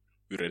tai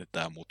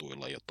yritetään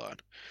mutuilla jotain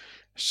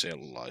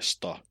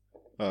sellaista.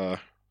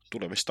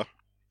 Tulevista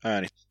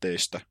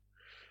äänitteistä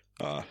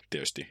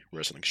tietysti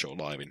Wrestling Show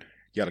Livein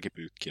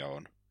jälkipyykkiä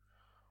on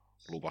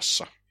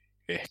luvassa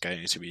ehkä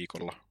ensi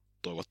viikolla,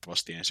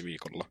 toivottavasti ensi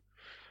viikolla.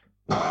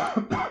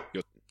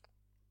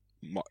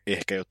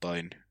 Ehkä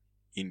jotain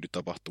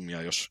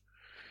indie-tapahtumia, jos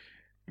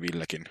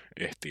Villekin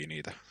ehtii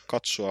niitä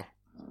katsoa.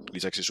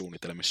 Lisäksi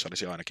suunnitelmissa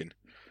olisi ainakin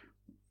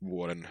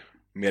vuoden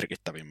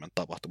merkittävimmän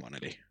tapahtuman,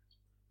 eli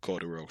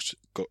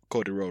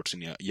Cody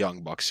Rhodesin ja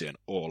Young Bucksien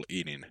All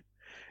Inin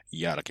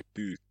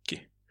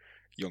jälkipyykki,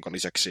 jonka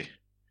lisäksi,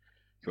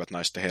 hyvät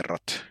naiset ja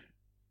herrat,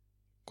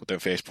 kuten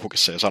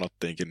Facebookissa jo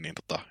sanottiinkin, niin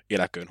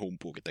eläköön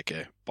humpuukin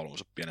tekee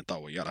paluunsa pienen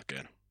tauon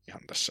jälkeen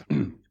ihan tässä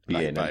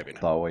lähipäivinä.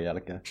 Tauon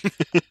jälkeen.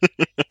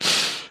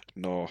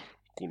 No,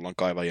 kullan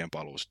kaivajien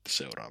paluu sitten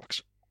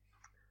seuraavaksi.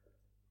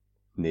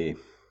 Niin.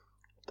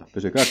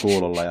 Pysykää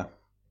kuulolla ja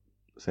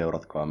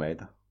seuratkaa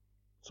meitä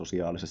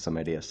sosiaalisessa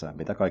mediassa ja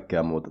mitä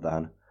kaikkea muuta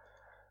tähän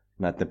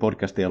näiden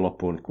podcastien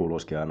loppuun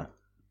kuuluisikin aina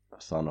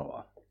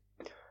sanoa.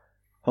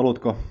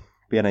 Haluatko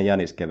pienen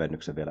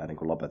jäniskevennyksen vielä ennen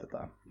kuin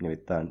lopetetaan?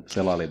 Nimittäin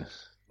selailin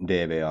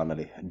DWAn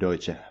eli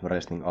Deutsche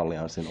Wrestling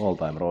Alliancein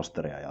all-time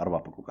rosteria ja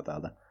arvaapa kuka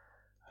täältä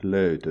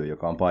löytyy,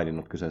 joka on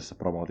paininut kyseisessä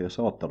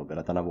promootiossa ottelun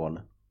vielä tänä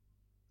vuonna.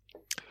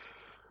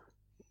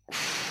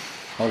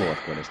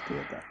 Haluatko edes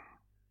tietää?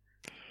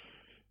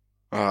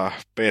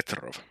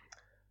 Petrov.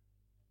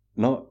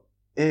 No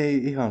ei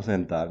ihan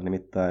sentään,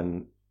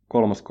 nimittäin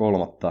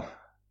 3.3.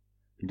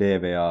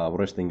 DWA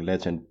Wrestling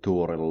Legend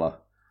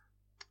Tourilla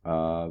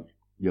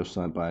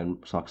jossain päin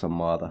Saksan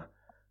maata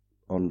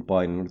on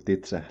paininut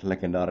itse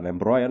legendaarinen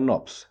Brian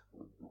Knobbs.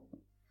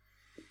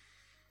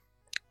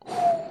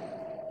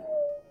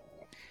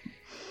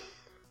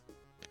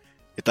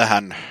 Ja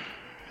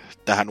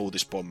tähän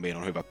uutispommiin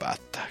on hyvä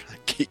päättää.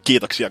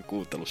 Kiitoksia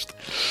kuuntelusta.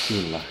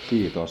 Kyllä,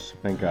 kiitos.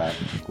 Menkää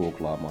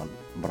googlaamaan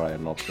Brian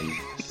Knobbsin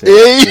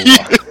Ei!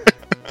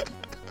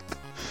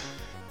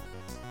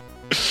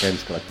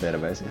 Enskalle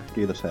terveisiä.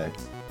 Kiitos, hei.